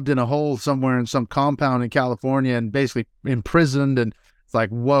shoved in a hole somewhere in some compound in California and basically imprisoned. And it's like,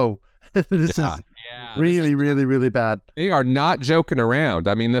 whoa, this is really, really, really bad. They are not joking around.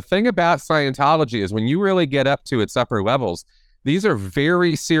 I mean, the thing about Scientology is when you really get up to its upper levels, these are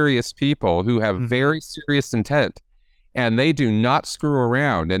very serious people who have very serious intent, and they do not screw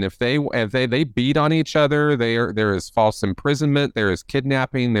around. And if they beat on each other, there is false imprisonment, there is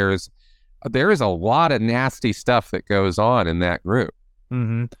kidnapping, there is a lot of nasty stuff that goes on in that group.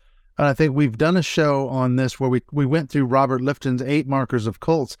 Mm-hmm. And I think we've done a show on this where we went through Robert Lifton's 8 markers of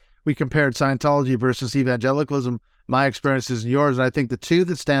cults. We compared Scientology versus evangelicalism, my experiences and yours. And I think the two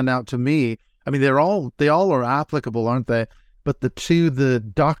that stand out to me, I mean, they all are applicable, aren't they? But the two, the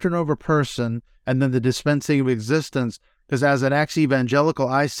doctrine over person and then the dispensing of existence, because as an ex-evangelical,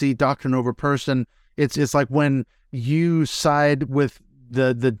 I see doctrine over person. It's like when you side with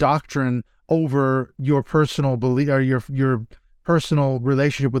the doctrine over your personal belief or your personal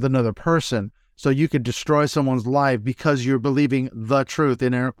relationship with another person. So you could destroy someone's life because you're believing the truth,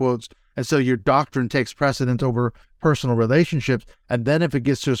 in air quotes. And so your doctrine takes precedence over personal relationships. And then if it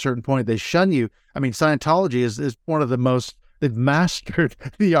gets to a certain point, they shun you. I mean, Scientology is one of the most, they've mastered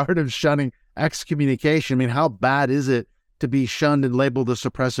the art of shunning excommunication. I mean, how bad is it to be shunned and labeled a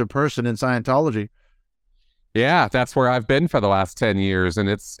suppressive person in Scientology? Yeah, that's where I've been for the last 10 years. And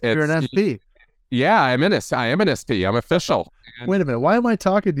it's you're an SP. Yeah, I am an SP. I'm official. Wait a minute. Why am I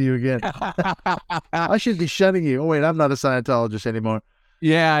talking to you again? I should be shunning you. Oh, wait, I'm not a Scientologist anymore.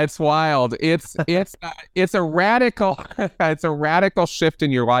 Yeah, it's wild. It's a radical shift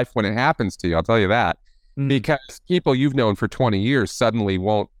in your life when it happens to you. I'll tell you that. Because people you've known for 20 years suddenly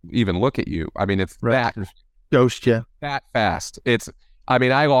won't even look at you. I mean, it's that ghost you that fast.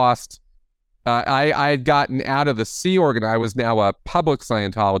 I lost. I had gotten out of the Sea Org, and I was now a public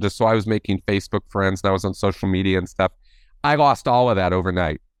Scientologist, so I was making Facebook friends, and I was on social media and stuff. I lost all of that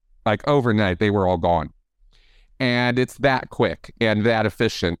overnight. Like overnight, they were all gone. And it's that quick and that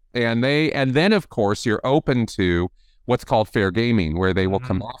efficient. And then of course you're open to what's called fair gaming, where they will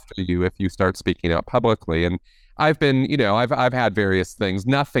come after you if you start speaking out publicly. And I've been, I've had various things,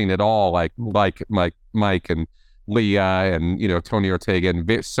 nothing at all like Mike and Leah and Tony Ortega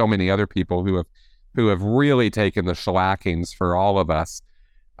and so many other people who have really taken the shellackings for all of us.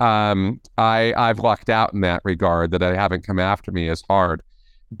 I've lucked out in that regard, that they haven't come after me as hard.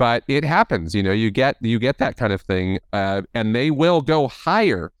 But it happens, you get that kind of thing, and they will go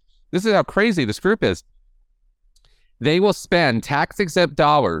higher. This is how crazy this group is. They will spend tax-exempt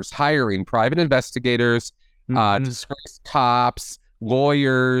dollars hiring private investigators, disgraced cops,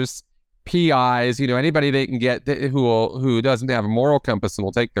 lawyers, PIs, anybody they can get who doesn't have a moral compass and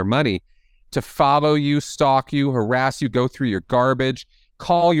will take their money, to follow you, stalk you, harass you, go through your garbage,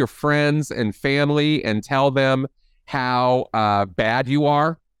 call your friends and family and tell them how bad you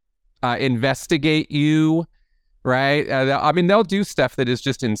are, investigate you, right? They'll do stuff that is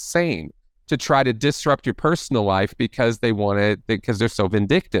just insane to try to disrupt your personal life because because they're so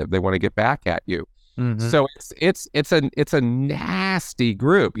vindictive. They want to get back at you. So it's a nasty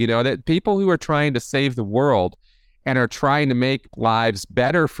group, that people who are trying to save the world and are trying to make lives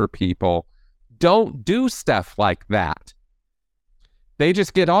better for people don't do stuff like that. They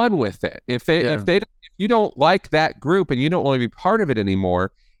just get on with it. If you don't like that group and you don't want to be part of it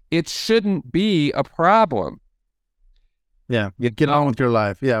anymore, it shouldn't be a problem. Yeah, get on with your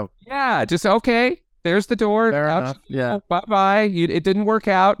life. Yeah. Yeah, just okay. There's the door. Fair enough. Yeah. Bye-bye. It didn't work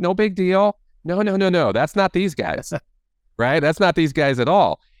out. No big deal. No. That's not these guys, right? That's not these guys at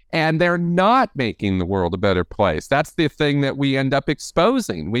all. And they're not making the world a better place. That's the thing that we end up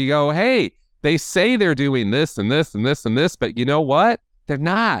exposing. We go, hey, they say they're doing this and this and this and this, but you know what? They're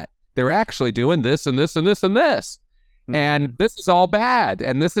not. They're actually doing this and this and this and this. And this is all bad.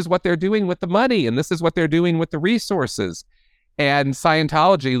 And this is what they're doing with the money. And this is what they're doing with the resources. And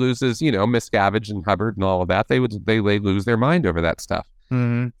Scientology loses, Miscavige and Hubbard and all of that. They lose their mind over that stuff.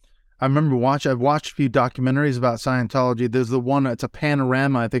 Mm-hmm. I remember I've watched a few documentaries about Scientology. There's the one, it's a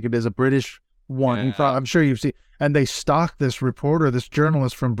Panorama, I think it is, a British one. Yeah. I'm sure you've seen, and they stalk this reporter, this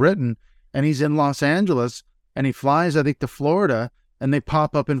journalist from Britain, and he's in Los Angeles, and he flies, I think, to Florida, and they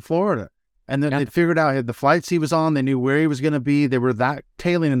pop up in Florida. And then they figured out the flights he was on, they knew where he was going to be. They were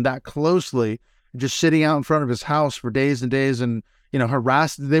tailing him that closely, just sitting out in front of his house for days and days and,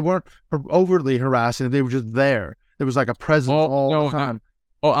 harassed. They weren't overtly harassing, they were just there. There was like a presence all the time.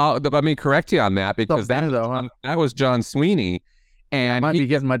 Let me correct you on that, because that was John Sweeney. And I might be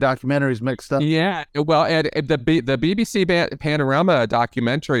getting my documentaries mixed up. Yeah, well, and the BBC Panorama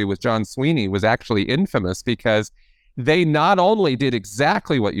documentary with John Sweeney was actually infamous because they not only did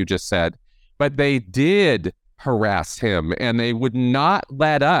exactly what you just said, but they did harass him, and they would not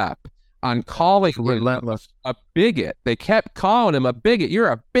let up on calling him a bigot. They kept calling him a bigot.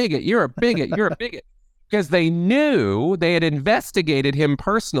 You're a bigot. You're a bigot. You're a bigot. Because they knew, they had investigated him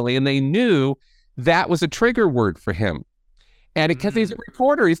personally, and they knew that was a trigger word for him. And because he's a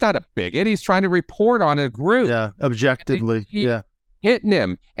reporter, he's not a bigot. He's trying to report on a group. Yeah, objectively. Hitting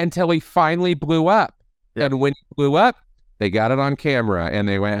him until he finally blew up. Yeah. And when he blew up, they got it on camera, and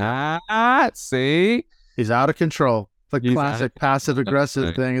they went, see? He's out of control. It's like classic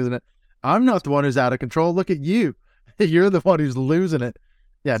passive-aggressive thing, isn't it? I'm not the one who's out of control. Look at you. You're the one who's losing it.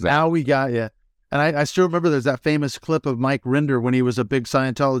 Yeah, exactly. Now we got you. And I still remember there's that famous clip of Mike Rinder when he was a big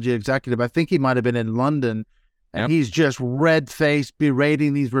Scientology executive. I think he might have been in London, and he's just red-faced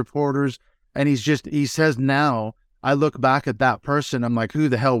berating these reporters. And he says now, I look back at that person, I'm like, who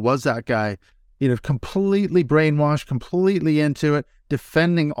the hell was that guy? Completely brainwashed, completely into it,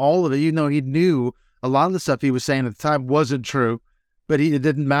 defending all of it. He knew a lot of the stuff he was saying at the time wasn't true, but it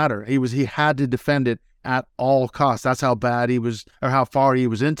didn't matter. He had to defend it at all costs. That's how bad he was, or how far he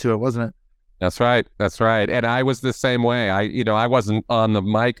was into it, wasn't it? That's right. And I was the same way. I wasn't on the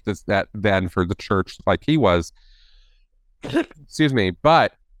mic then for the church like he was. Excuse me.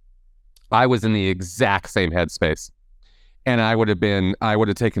 But I was in the exact same headspace. And I would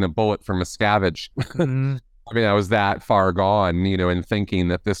have taken a bullet from Miscavige. Mm-hmm. I mean, I was that far gone, in thinking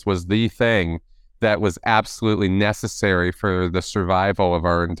that this was the thing that was absolutely necessary for the survival of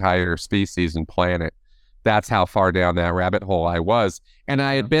our entire species and planet. That's how far down that rabbit hole I was. And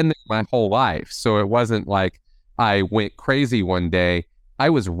I had been there my whole life. So it wasn't like I went crazy one day. I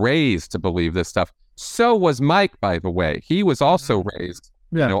was raised to believe this stuff. So was Mike, by the way. He was also raised,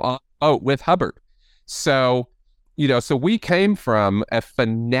 on a boat with Hubbard. So, so we came from a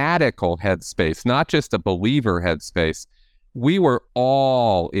fanatical headspace, not just a believer headspace. We were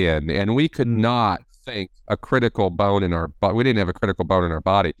all in, and we could not think a critical bone in our body. We didn't have a critical bone in our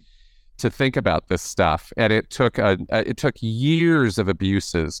body to think about this stuff. And it took years of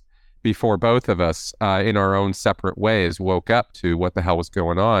abuses before both of us, in our own separate ways, woke up to what the hell was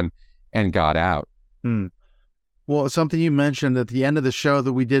going on and got out. Well, something you mentioned at the end of the show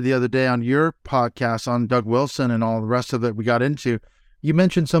that we did the other day on your podcast on Doug Wilson and all the rest of it we got into, you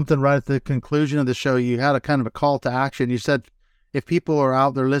mentioned something right at the conclusion of the show. You had a kind of a call to action. You said, if people are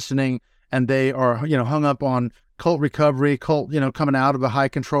out there listening and they are, hung up on cult recovery, coming out of a high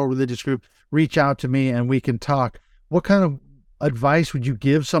control religious group, reach out to me and we can talk. What kind of advice would you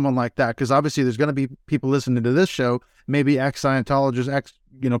give someone like that? Because obviously there's going to be people listening to this show, maybe ex-Scientologists,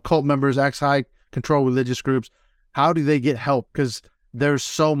 cult members, ex-high control religious groups. How do they get help? Because there's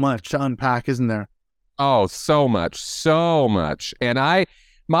so much to unpack, isn't there? Oh, so much. And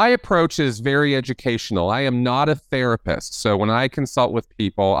my approach is very educational. I am not a therapist. So when I consult with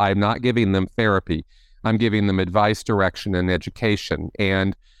people, I'm not giving them therapy. I'm giving them advice, direction, and education.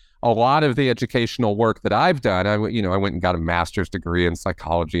 And a lot of the educational work that I've done, I went and got a master's degree in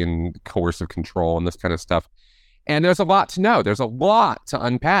psychology and coercive control and this kind of stuff. And there's a lot to know. There's a lot to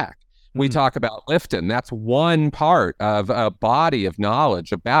unpack. We talk about Lifton. That's one part of a body of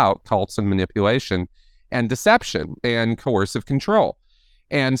knowledge about cults and manipulation and deception and coercive control.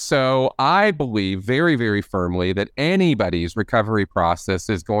 And so I believe very, very firmly that anybody's recovery process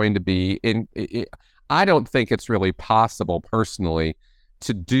is going to be I don't think it's really possible personally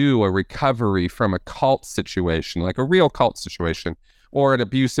to do a recovery from a cult situation, like a real cult situation or an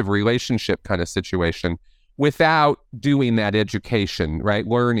abusive relationship kind of situation, without doing that education, right?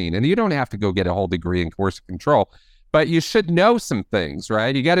 Learning. And you don't have to go get a whole degree in coercive control, but you should know some things,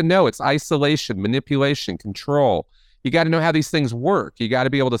 right? You got to know it's isolation, manipulation, control. You got to know how these things work. You got to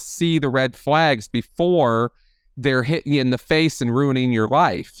be able to see the red flags before they're hitting you in the face and ruining your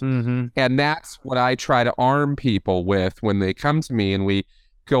life. Mm-hmm. And that's what I try to arm people with when they come to me and we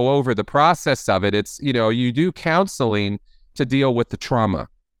go over the process of it. It's, you do counseling to deal with the trauma.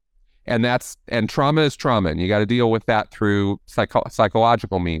 And trauma is trauma, and you got to deal with that through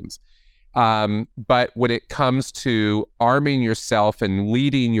psychological means. But when it comes to arming yourself and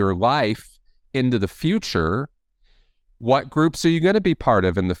leading your life into the future, what groups are you going to be part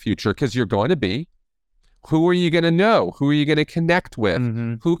of in the future? Because you're going to be. Who are you going to know? Who are you going to connect with?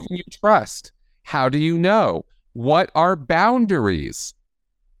 Mm-hmm. Who can you trust? How do you know? What are boundaries?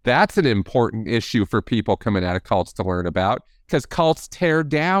 That's an important issue for people coming out of cults to learn about, because cults tear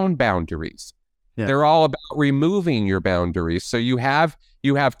down boundaries. Yeah. They're all about removing your boundaries. So you have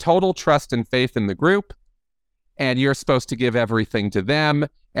total trust and faith in the group, and you're supposed to give everything to them.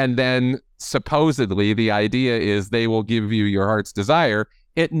 And then supposedly the idea is they will give you your heart's desire.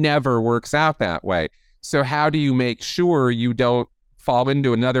 It never works out that way. So how do you make sure you don't fall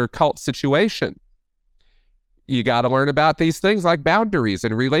into another cult situation? You got to learn about these things like boundaries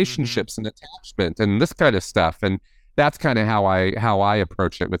and relationships and attachment and this kind of stuff. And that's kind of how I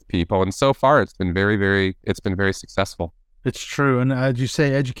approach it with people. And so far, it's been very successful. It's true. And as you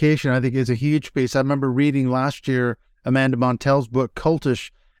say, education, I think, is a huge piece. I remember reading last year Amanda Montell's book, Cultish.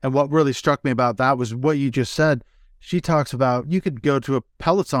 And what really struck me about that was what you just said. She talks about you could go to a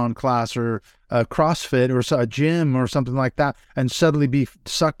Peloton class or a CrossFit or a gym or something like that and suddenly be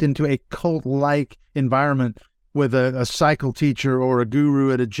sucked into a cult-like environment with a cycle teacher or a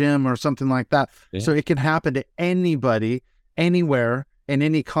guru at a gym or something like that. Yeah. So it can happen to anybody, anywhere, in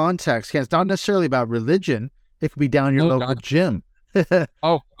any context. It's not necessarily about religion. It could be down your local gym. No,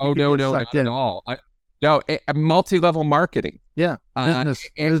 not at all. Multi-level marketing. Yeah,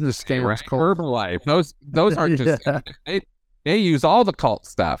 business scams, Herbalife. Those aren't just. They use all the cult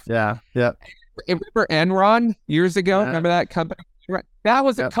stuff. Yeah. Remember Enron years ago? Yeah. Remember that company? That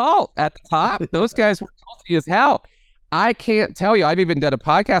was a cult at the top. Those guys were culty as hell. I can't tell you. I've even done a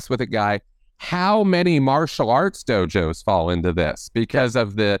podcast with a guy. How many martial arts dojos fall into this because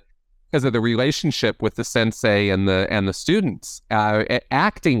of the relationship with the sensei and the students,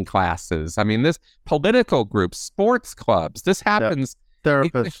 acting classes. I mean, this political groups, sports clubs. This happens.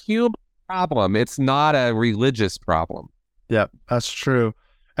 Therapists. It's a human problem. It's not a religious problem. Yeah, that's true.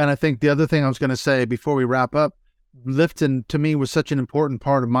 And I think the other thing I was going to say before we wrap up, Lifton to me was such an important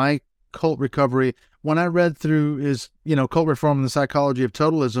part of my cult recovery. When I read through his, Cult Reform and the Psychology of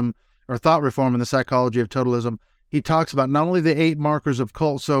Totalism, or Thought Reform and the Psychology of Totalism, he talks about not only the 8 markers of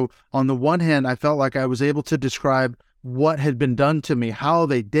cult. So on the one hand, I felt like I was able to describe what had been done to me, how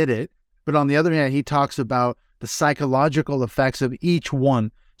they did it. But on the other hand, he talks about the psychological effects of each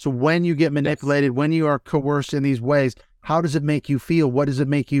one. So when you get manipulated, when you are coerced in these ways, how does it make you feel? What does it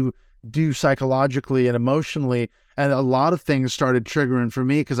make you do psychologically and emotionally? And a lot of things started triggering for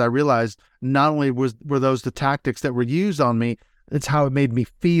me because I realized not only were those the tactics that were used on me, it's how it made me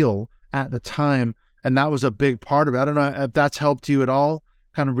feel at the time. And that was a big part of it. I don't know if that's helped you at all,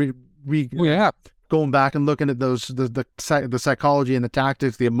 kind of going back and looking at those, the psychology and the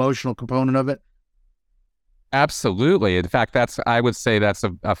tactics, the emotional component of it. Absolutely. In fact, I would say that's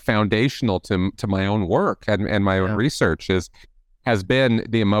a foundational to my own work and my own research has been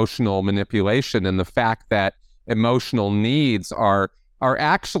the emotional manipulation and the fact that emotional needs are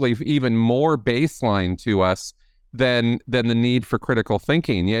actually even more baseline to us than the need for critical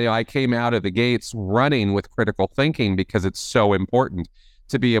thinking. I came out of the gates running with critical thinking because it's so important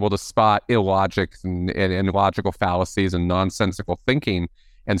to be able to spot illogic and logical fallacies and nonsensical thinking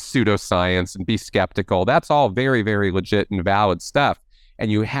and pseudoscience and be skeptical. That's all very, very legit and valid stuff. And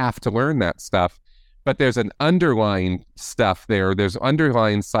you have to learn that stuff. But there's an underlying stuff there. There's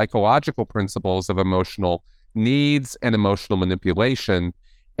underlying psychological principles of emotional needs and emotional manipulation.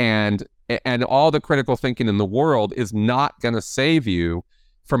 And all the critical thinking in the world is not going to save you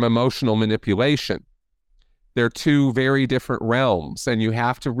from emotional manipulation. They're two very different realms, and you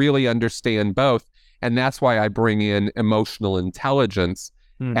have to really understand both. And that's why I bring in emotional intelligence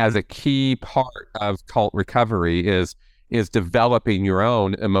as a key part of cult recovery is developing your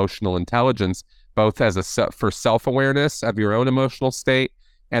own emotional intelligence, both for self-awareness of your own emotional state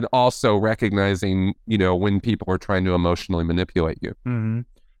and also recognizing, when people are trying to emotionally manipulate you. Mm-hmm.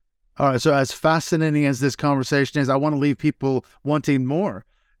 All right. So as fascinating as this conversation is, I want to leave people wanting more.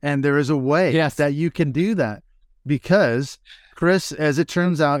 And there is a way that you can do that because Chris, as it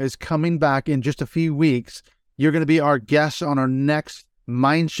turns out, is coming back in just a few weeks. You're going to be our guest on our next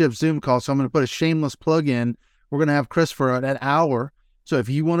Mindshift Zoom call. So I'm going to put a shameless plug in. We're going to have Chris for an hour. So if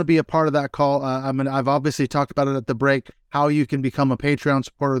you want to be a part of that call, I've obviously talked about it at the break, how you can become a Patreon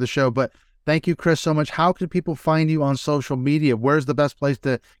supporter of the show, but Thank you, Chris, so much. How can people find you on social media? Where's the best place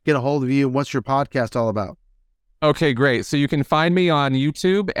to get a hold of you? And what's your podcast all about? Okay, great. So you can find me on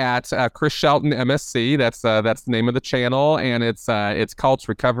YouTube at Chris Shelton MSC. That's the name of the channel, and it's Cults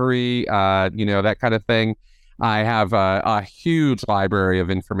Recovery, that kind of thing. I have a huge library of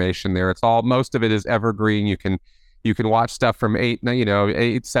information there. Most of it is evergreen. You can watch stuff from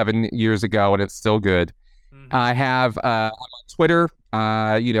 7 years ago, and it's still good. I have I'm on Twitter,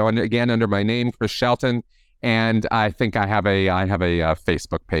 and again under my name, Chris Shelton, and I think I have a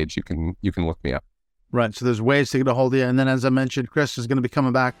Facebook page. You can look me up. Right. So there's ways to get a hold of you. And then, as I mentioned, Chris is going to be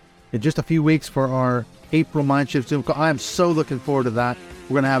coming back in just a few weeks for our April Mindshift Zoom call. I am so looking forward to that.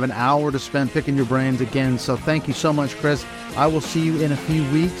 We're going to have an hour to spend picking your brains again. So thank you so much, Chris. I will see you in a few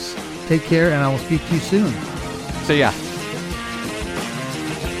weeks. Take care, and I will speak to you soon. See ya.